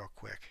it here real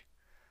quick.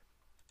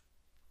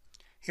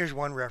 Here's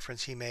one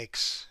reference he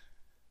makes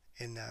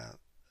in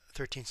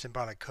 13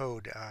 symbolic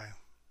code,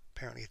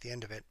 apparently at the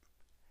end of it.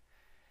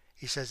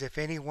 He says, if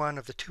any one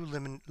of the two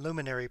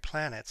luminary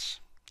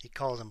planets, he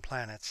calls them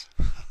planets,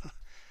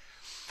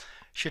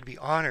 should be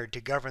honored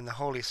to govern the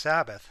holy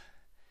Sabbath,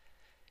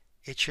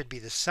 it should be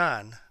the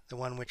sun, the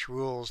one which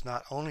rules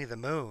not only the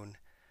moon,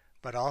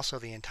 but also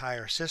the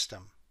entire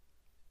system.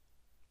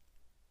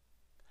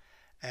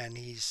 And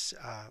he's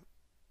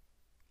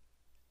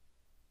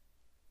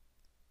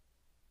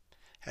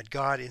had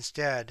God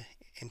instead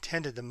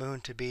intended the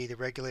moon to be the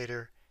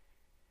regulator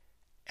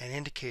and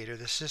indicator,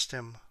 the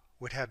system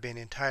would have been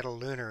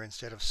entitled lunar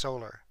instead of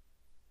solar.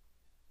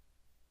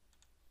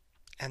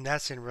 And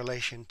that's in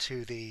relation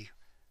to the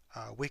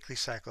weekly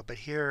cycle. But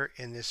here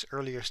in this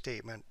earlier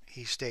statement,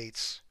 he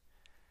states,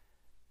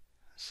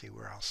 let's see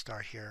where I'll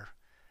start here.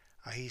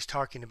 He's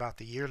talking about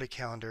the yearly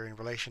calendar in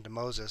relation to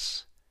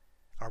Moses,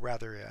 or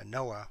rather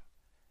Noah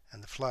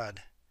and the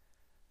flood,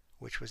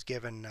 which was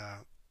given,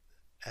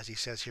 as he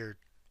says here,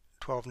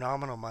 12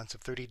 nominal months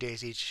of 30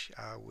 days each,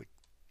 which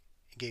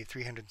gave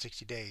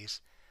 360 days.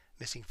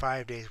 Missing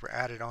 5 days were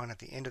added on at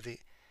the end of the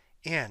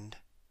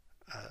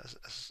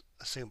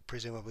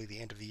presumably the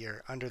end of the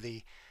year, under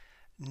the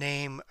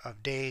name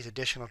of days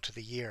additional to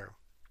the year.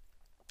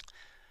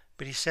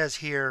 But he says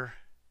here,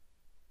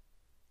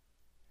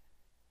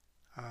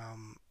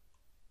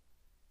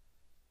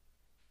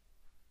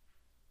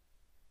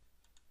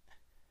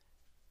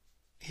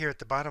 here at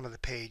the bottom of the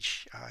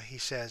page, he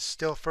says,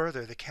 still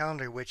further, the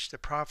calendar which the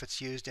prophets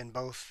used in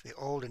both the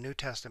Old and New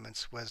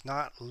Testaments was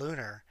not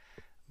lunar,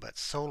 but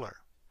solar.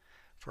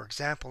 For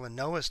example, in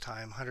Noah's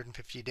time,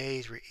 150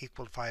 days were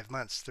equal to 5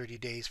 months, 30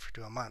 days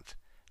to a month.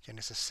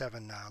 Genesis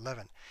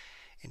 7:11.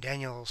 In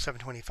Daniel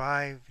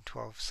 7:25,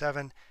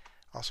 12:7,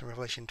 also in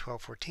Revelation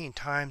 12:14,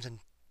 times and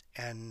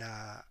and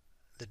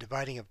the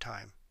dividing of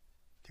time,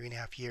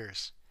 3.5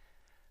 years,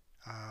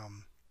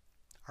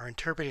 are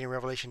interpreted in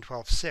Revelation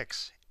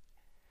 12:6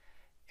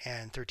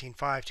 and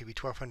 13:5 to be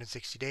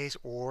 1260 days,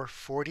 or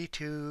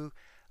 42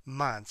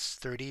 months,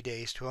 30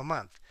 days to a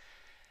month.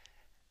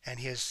 And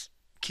his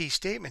key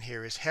statement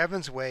here is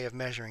heaven's way of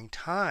measuring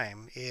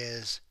time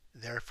is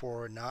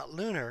therefore not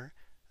lunar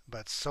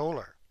but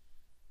solar.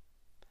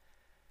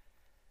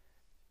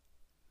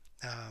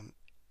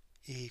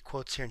 He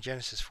quotes here in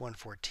Genesis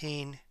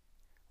 1:14,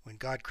 when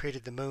God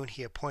created the moon,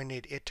 he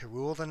appointed it to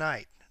rule the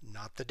night,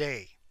 not the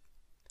day.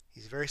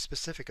 He's very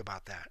specific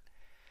about that.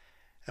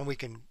 And we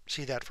can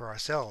see that for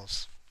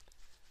ourselves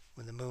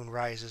when the moon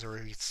rises, or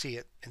we see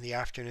it in the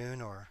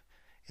afternoon or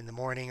in the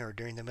morning or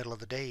during the middle of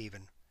the day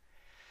even.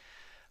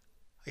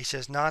 He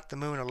says, not the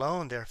moon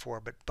alone, therefore,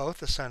 but both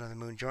the sun and the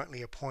moon jointly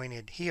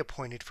he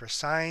appointed for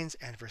signs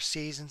and for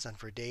seasons and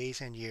for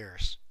days and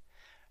years.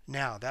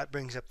 Now, that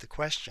brings up the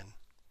question,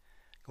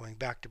 going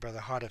back to Brother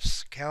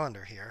Houteff's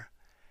calendar here,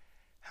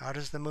 how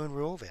does the moon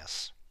rule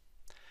this?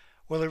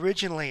 Well,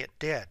 originally it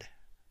did,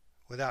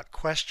 without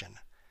question.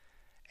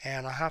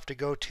 And I'll have to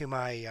go to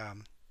my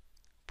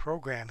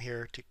program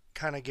here to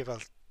kind of give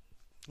a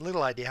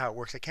little idea how it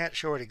works. I can't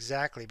show it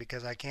exactly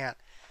because I can't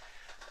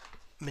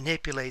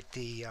manipulate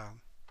the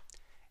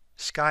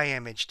sky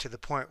image to the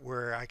point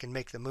where I can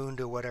make the moon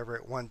do what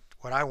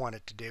I want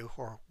it to do,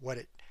 or what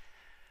it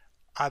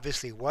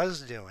obviously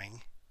was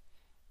doing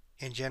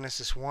in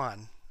Genesis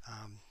 1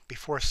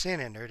 before sin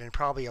entered, and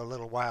probably a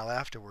little while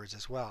afterwards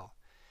as well.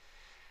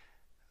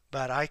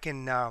 But I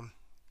can,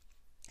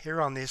 here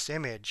on this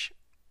image,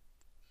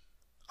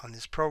 on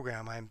this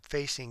program, I'm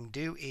facing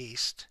due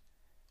east.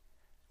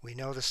 We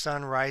know the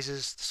sun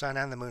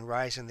and the moon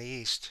rise in the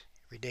east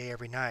every day,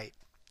 every night.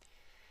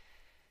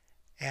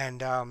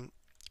 And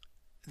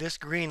this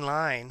green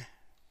line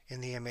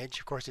in the image,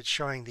 of course, it's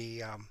showing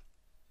the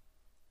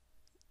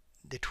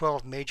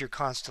 12 major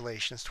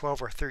constellations,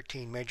 12 or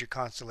 13 major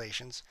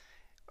constellations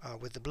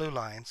with the blue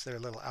lines. They're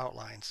little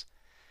outlines.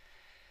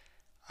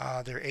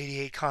 There are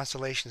 88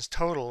 constellations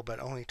total, but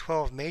only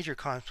 12 major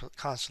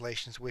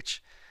constellations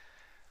which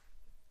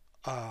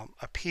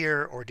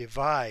appear or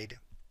divide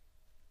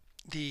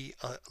the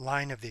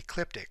line of the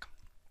ecliptic.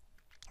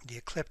 The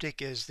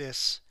ecliptic is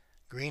this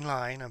green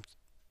line.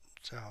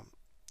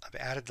 I've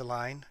added the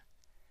line,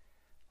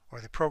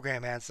 or the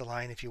program adds the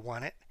line if you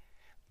want it,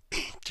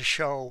 to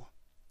show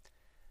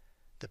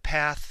the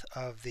path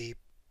of the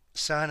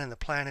sun and the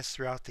planets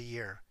throughout the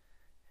year.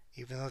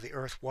 Even though the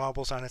Earth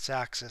wobbles on its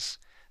axis,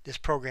 this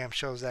program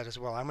shows that as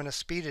well. I'm going to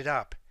speed it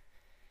up.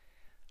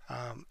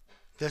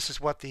 This is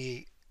what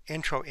the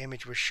intro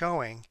image was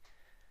showing.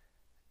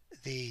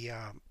 The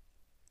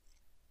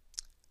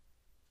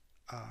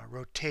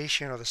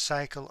rotation or the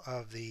cycle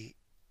of the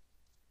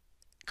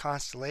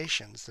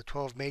constellations, the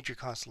 12 major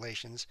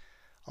constellations,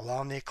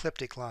 along the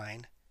ecliptic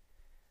line,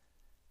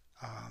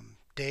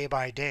 day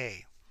by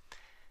day,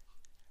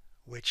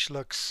 which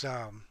looks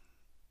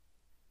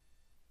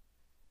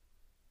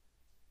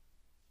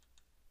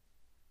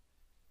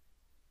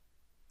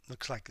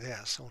like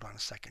this. Hold on a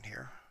second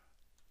here.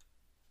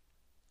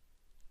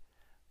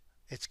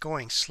 It's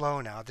going slow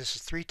now. This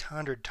is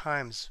 300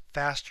 times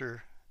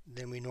faster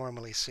than we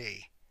normally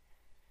see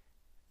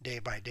day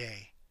by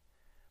day.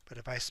 But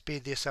if I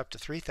speed this up to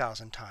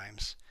 3,000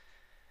 times,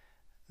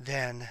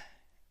 then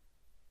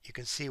you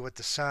can see what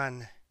the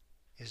sun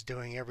is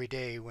doing every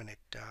day when it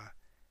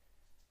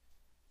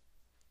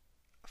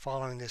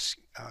following this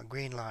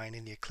green line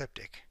in the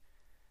ecliptic,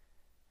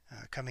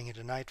 coming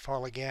into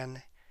nightfall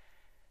again.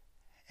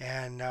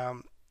 And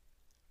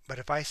but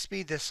if I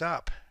speed this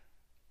up,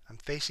 I'm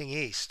facing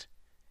east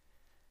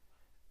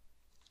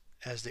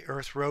as the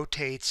Earth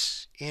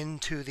rotates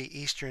into the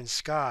eastern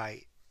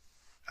sky,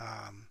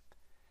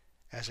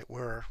 as it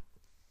were,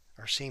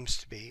 or seems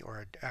to be, or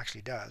it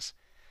actually does.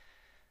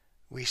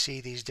 We see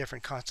these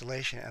different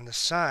constellations, and the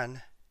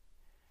sun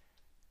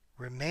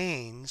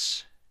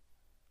remains.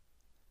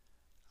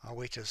 I'll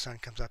wait till the sun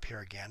comes up here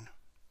again.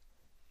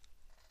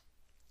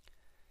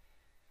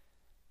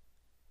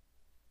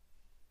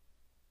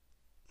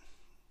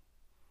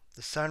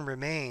 The sun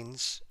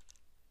remains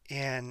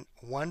in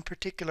one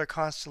particular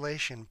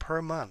constellation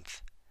per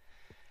month.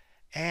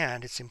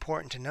 And it's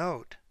important to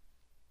note,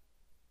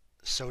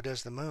 so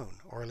does the moon,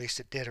 or at least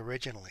it did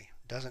originally.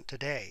 It doesn't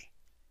today.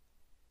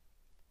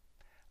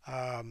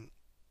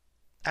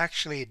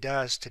 Actually, it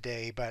does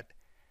today, but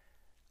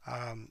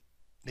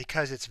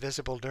because it's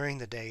visible during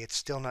the day, it's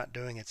still not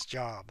doing its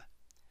job.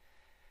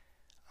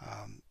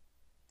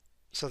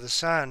 So the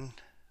sun,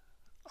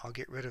 I'll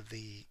get rid of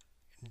the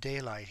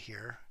daylight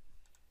here,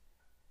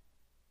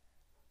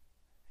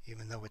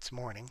 even though it's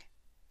morning.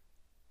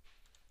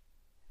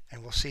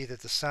 And we'll see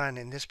that the sun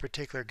in this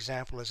particular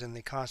example is in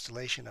the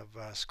constellation of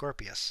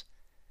Scorpius.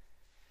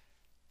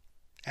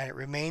 And it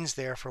remains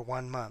there for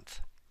 1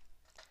 month.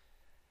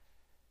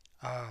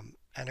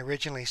 And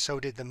originally so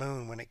did the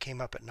moon when it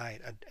came up at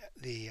night,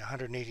 the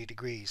 180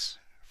 degrees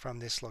from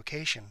this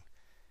location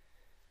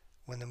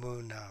when the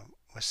moon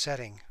was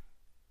setting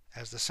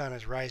As the sun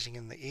is rising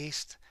in the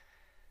east,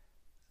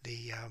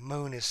 the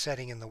moon is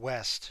setting in the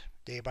west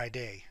day by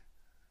day,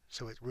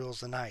 so it rules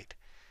the night.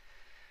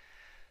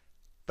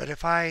 But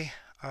if I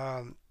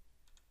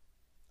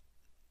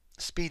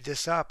speed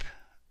this up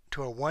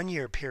to a 1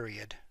 year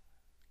period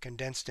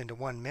condensed into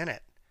 1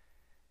 minute,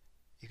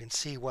 you can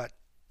see what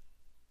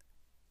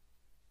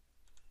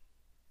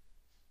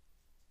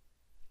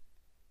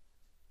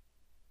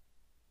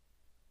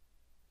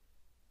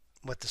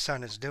the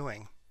sun is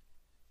doing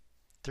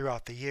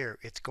throughout the year.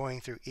 It's going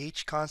through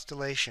each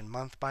constellation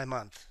month by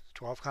month,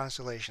 12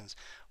 constellations.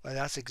 Well,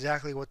 that's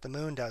exactly what the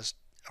moon does,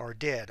 or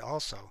did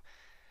also.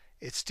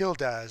 It still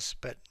does,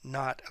 but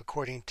not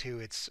according to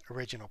its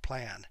original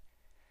plan.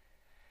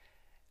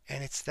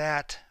 And it's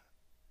that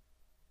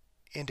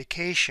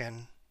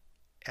indication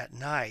at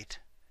night,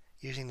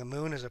 using the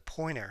moon as a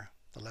pointer,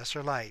 the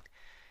lesser light,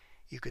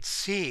 you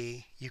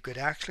could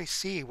actually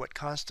see what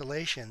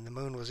constellation the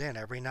moon was in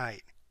every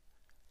night.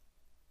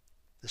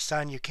 The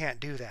sun, you can't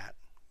do that.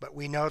 But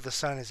we know the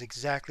sun is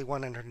exactly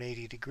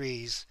 180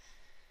 degrees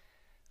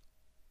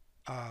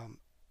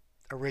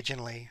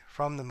originally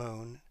from the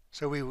moon,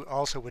 so we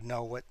also would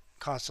know what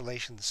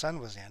constellation the sun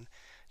was in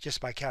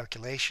just by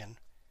calculation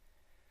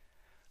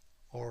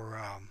or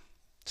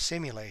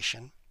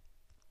simulation.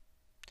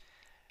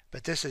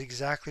 But this is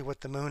exactly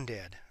what the moon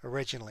did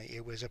originally.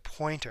 It was a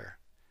pointer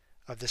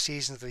of the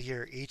seasons of the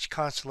year. Each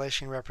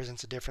constellation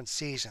represents a different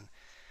season.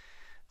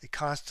 The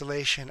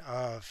constellation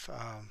of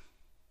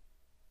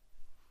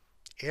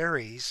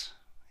Aries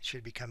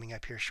should be coming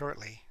up here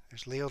shortly.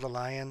 There's Leo the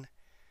lion,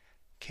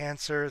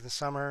 Cancer the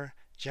summer,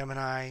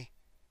 Gemini,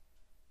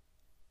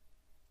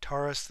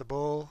 Taurus the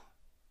bull,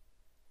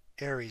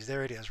 Aries.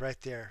 There it is right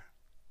there.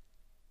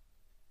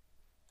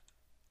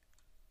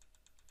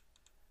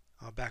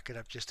 I'll back it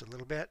up just a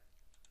little bit.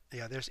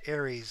 Yeah, there's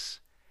Aries.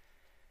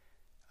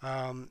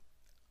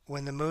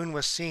 When the moon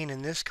was seen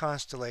in this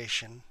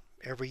constellation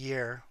every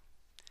year,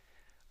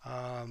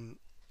 end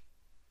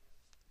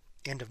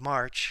of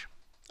March,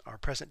 our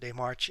present day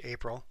March,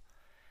 April,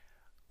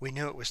 we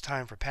knew it was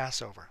time for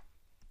Passover.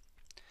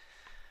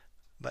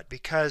 But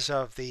because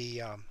of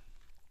the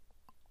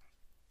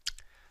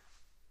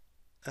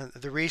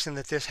reason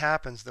that this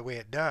happens the way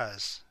it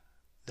does,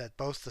 that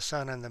both the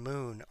sun and the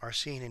moon are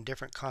seen in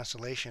different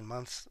constellation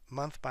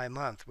month by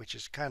month, which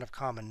is kind of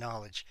common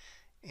knowledge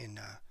in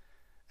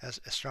as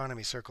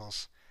astronomy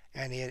circles,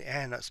 and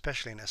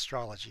especially in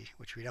astrology,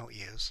 which we don't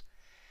use,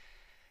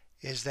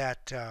 is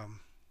that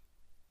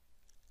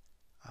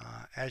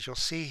as you'll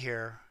see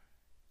here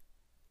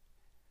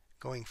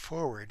going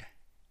forward,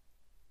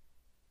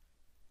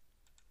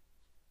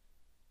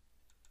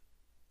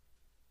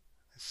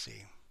 let's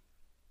see,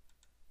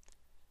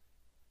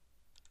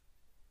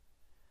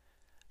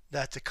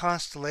 that the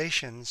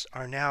constellations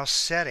are now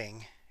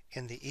setting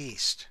in the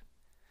east.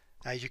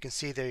 Now you can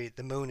see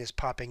the moon is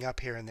popping up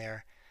here and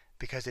there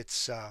because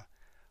it's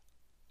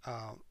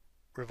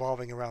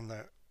revolving around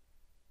the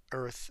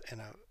Earth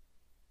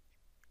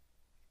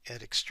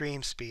at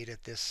extreme speed,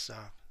 at this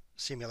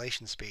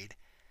simulation speed.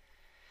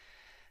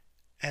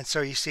 And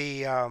so you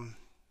see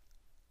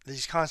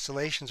these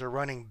constellations are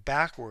running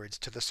backwards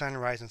to the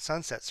sunrise and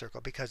sunset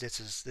circle because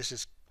this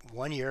is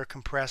 1 year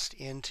compressed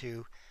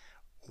into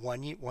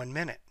 1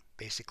 minute,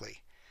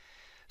 basically.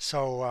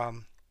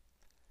 So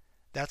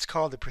that's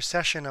called the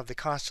precession of the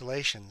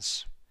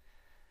constellations,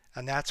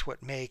 and that's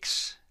what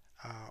makes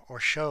or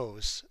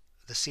shows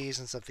the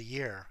seasons of the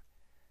year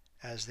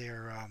as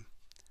they're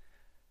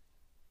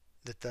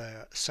that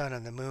the sun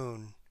and the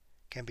moon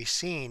can be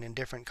seen in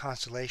different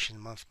constellations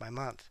month by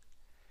month.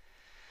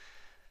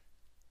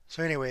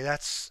 So anyway,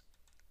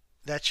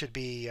 that should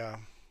be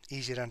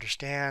easy to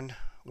understand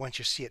once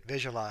you see it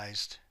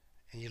visualized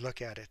and you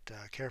look at it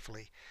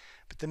carefully.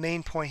 But the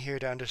main point here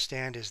to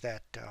understand is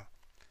that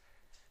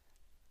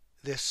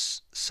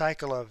this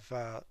cycle of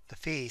the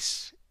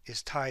feasts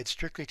is tied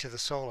strictly to the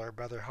solar.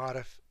 Brother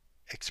Houteff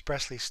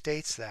expressly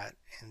states that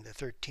in the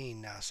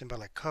 13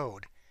 symbolic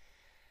code,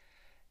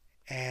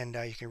 and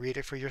you can read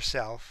it for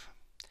yourself.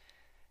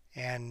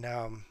 And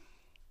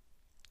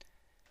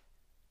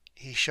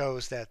he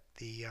shows that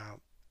the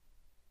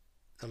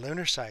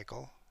lunar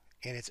cycle,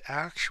 in its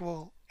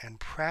actual and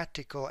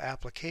practical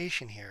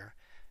application here,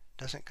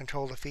 doesn't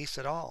control the feast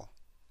at all.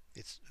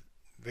 It's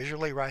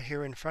visually right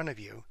here in front of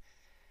you.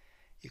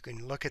 You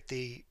can look at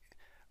the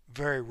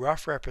very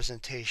rough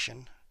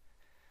representation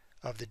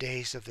of the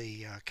days of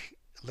the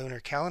lunar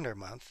calendar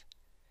month,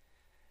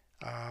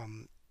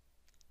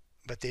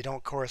 but they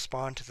don't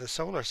correspond to the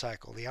solar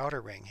cycle, the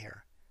outer ring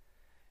here.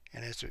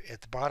 And as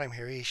at the bottom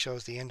here, he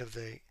shows the end of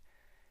the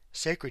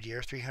sacred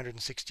year,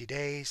 360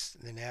 days,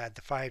 then add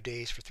the 5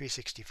 days for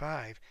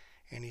 365,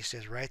 and he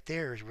says right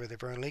there is where the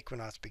vernal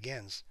equinox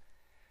begins.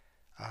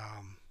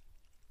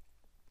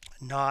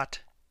 Not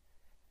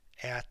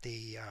at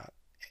the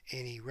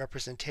any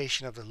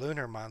representation of the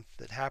lunar month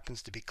that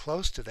happens to be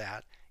close to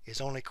that is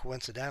only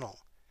coincidental.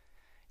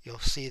 You'll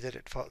see that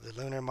the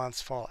lunar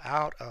months fall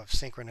out of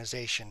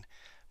synchronization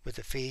with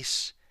the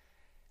feasts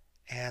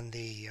and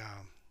the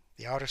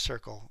the outer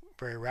circle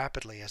very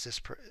rapidly as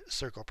this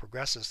circle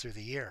progresses through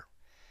the year.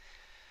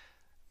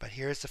 But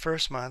here's the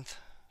first month,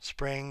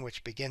 spring,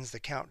 which begins the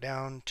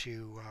countdown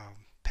to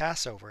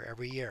Passover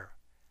every year,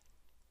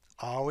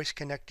 always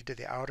connected to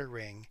the outer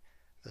ring,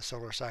 the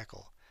solar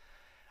cycle.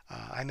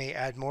 I may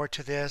add more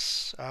to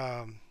this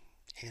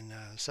in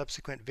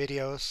subsequent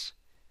videos,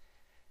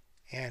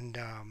 and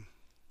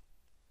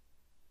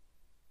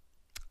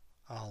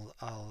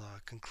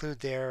I'll conclude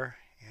there,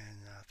 and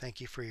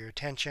thank you for your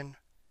attention,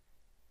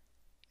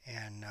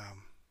 and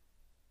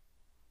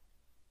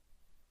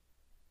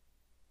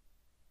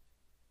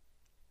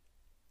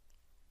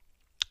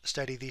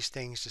study these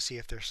things to see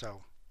if they're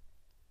so.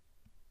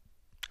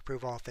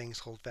 Prove all things,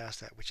 hold fast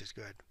that which is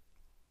good.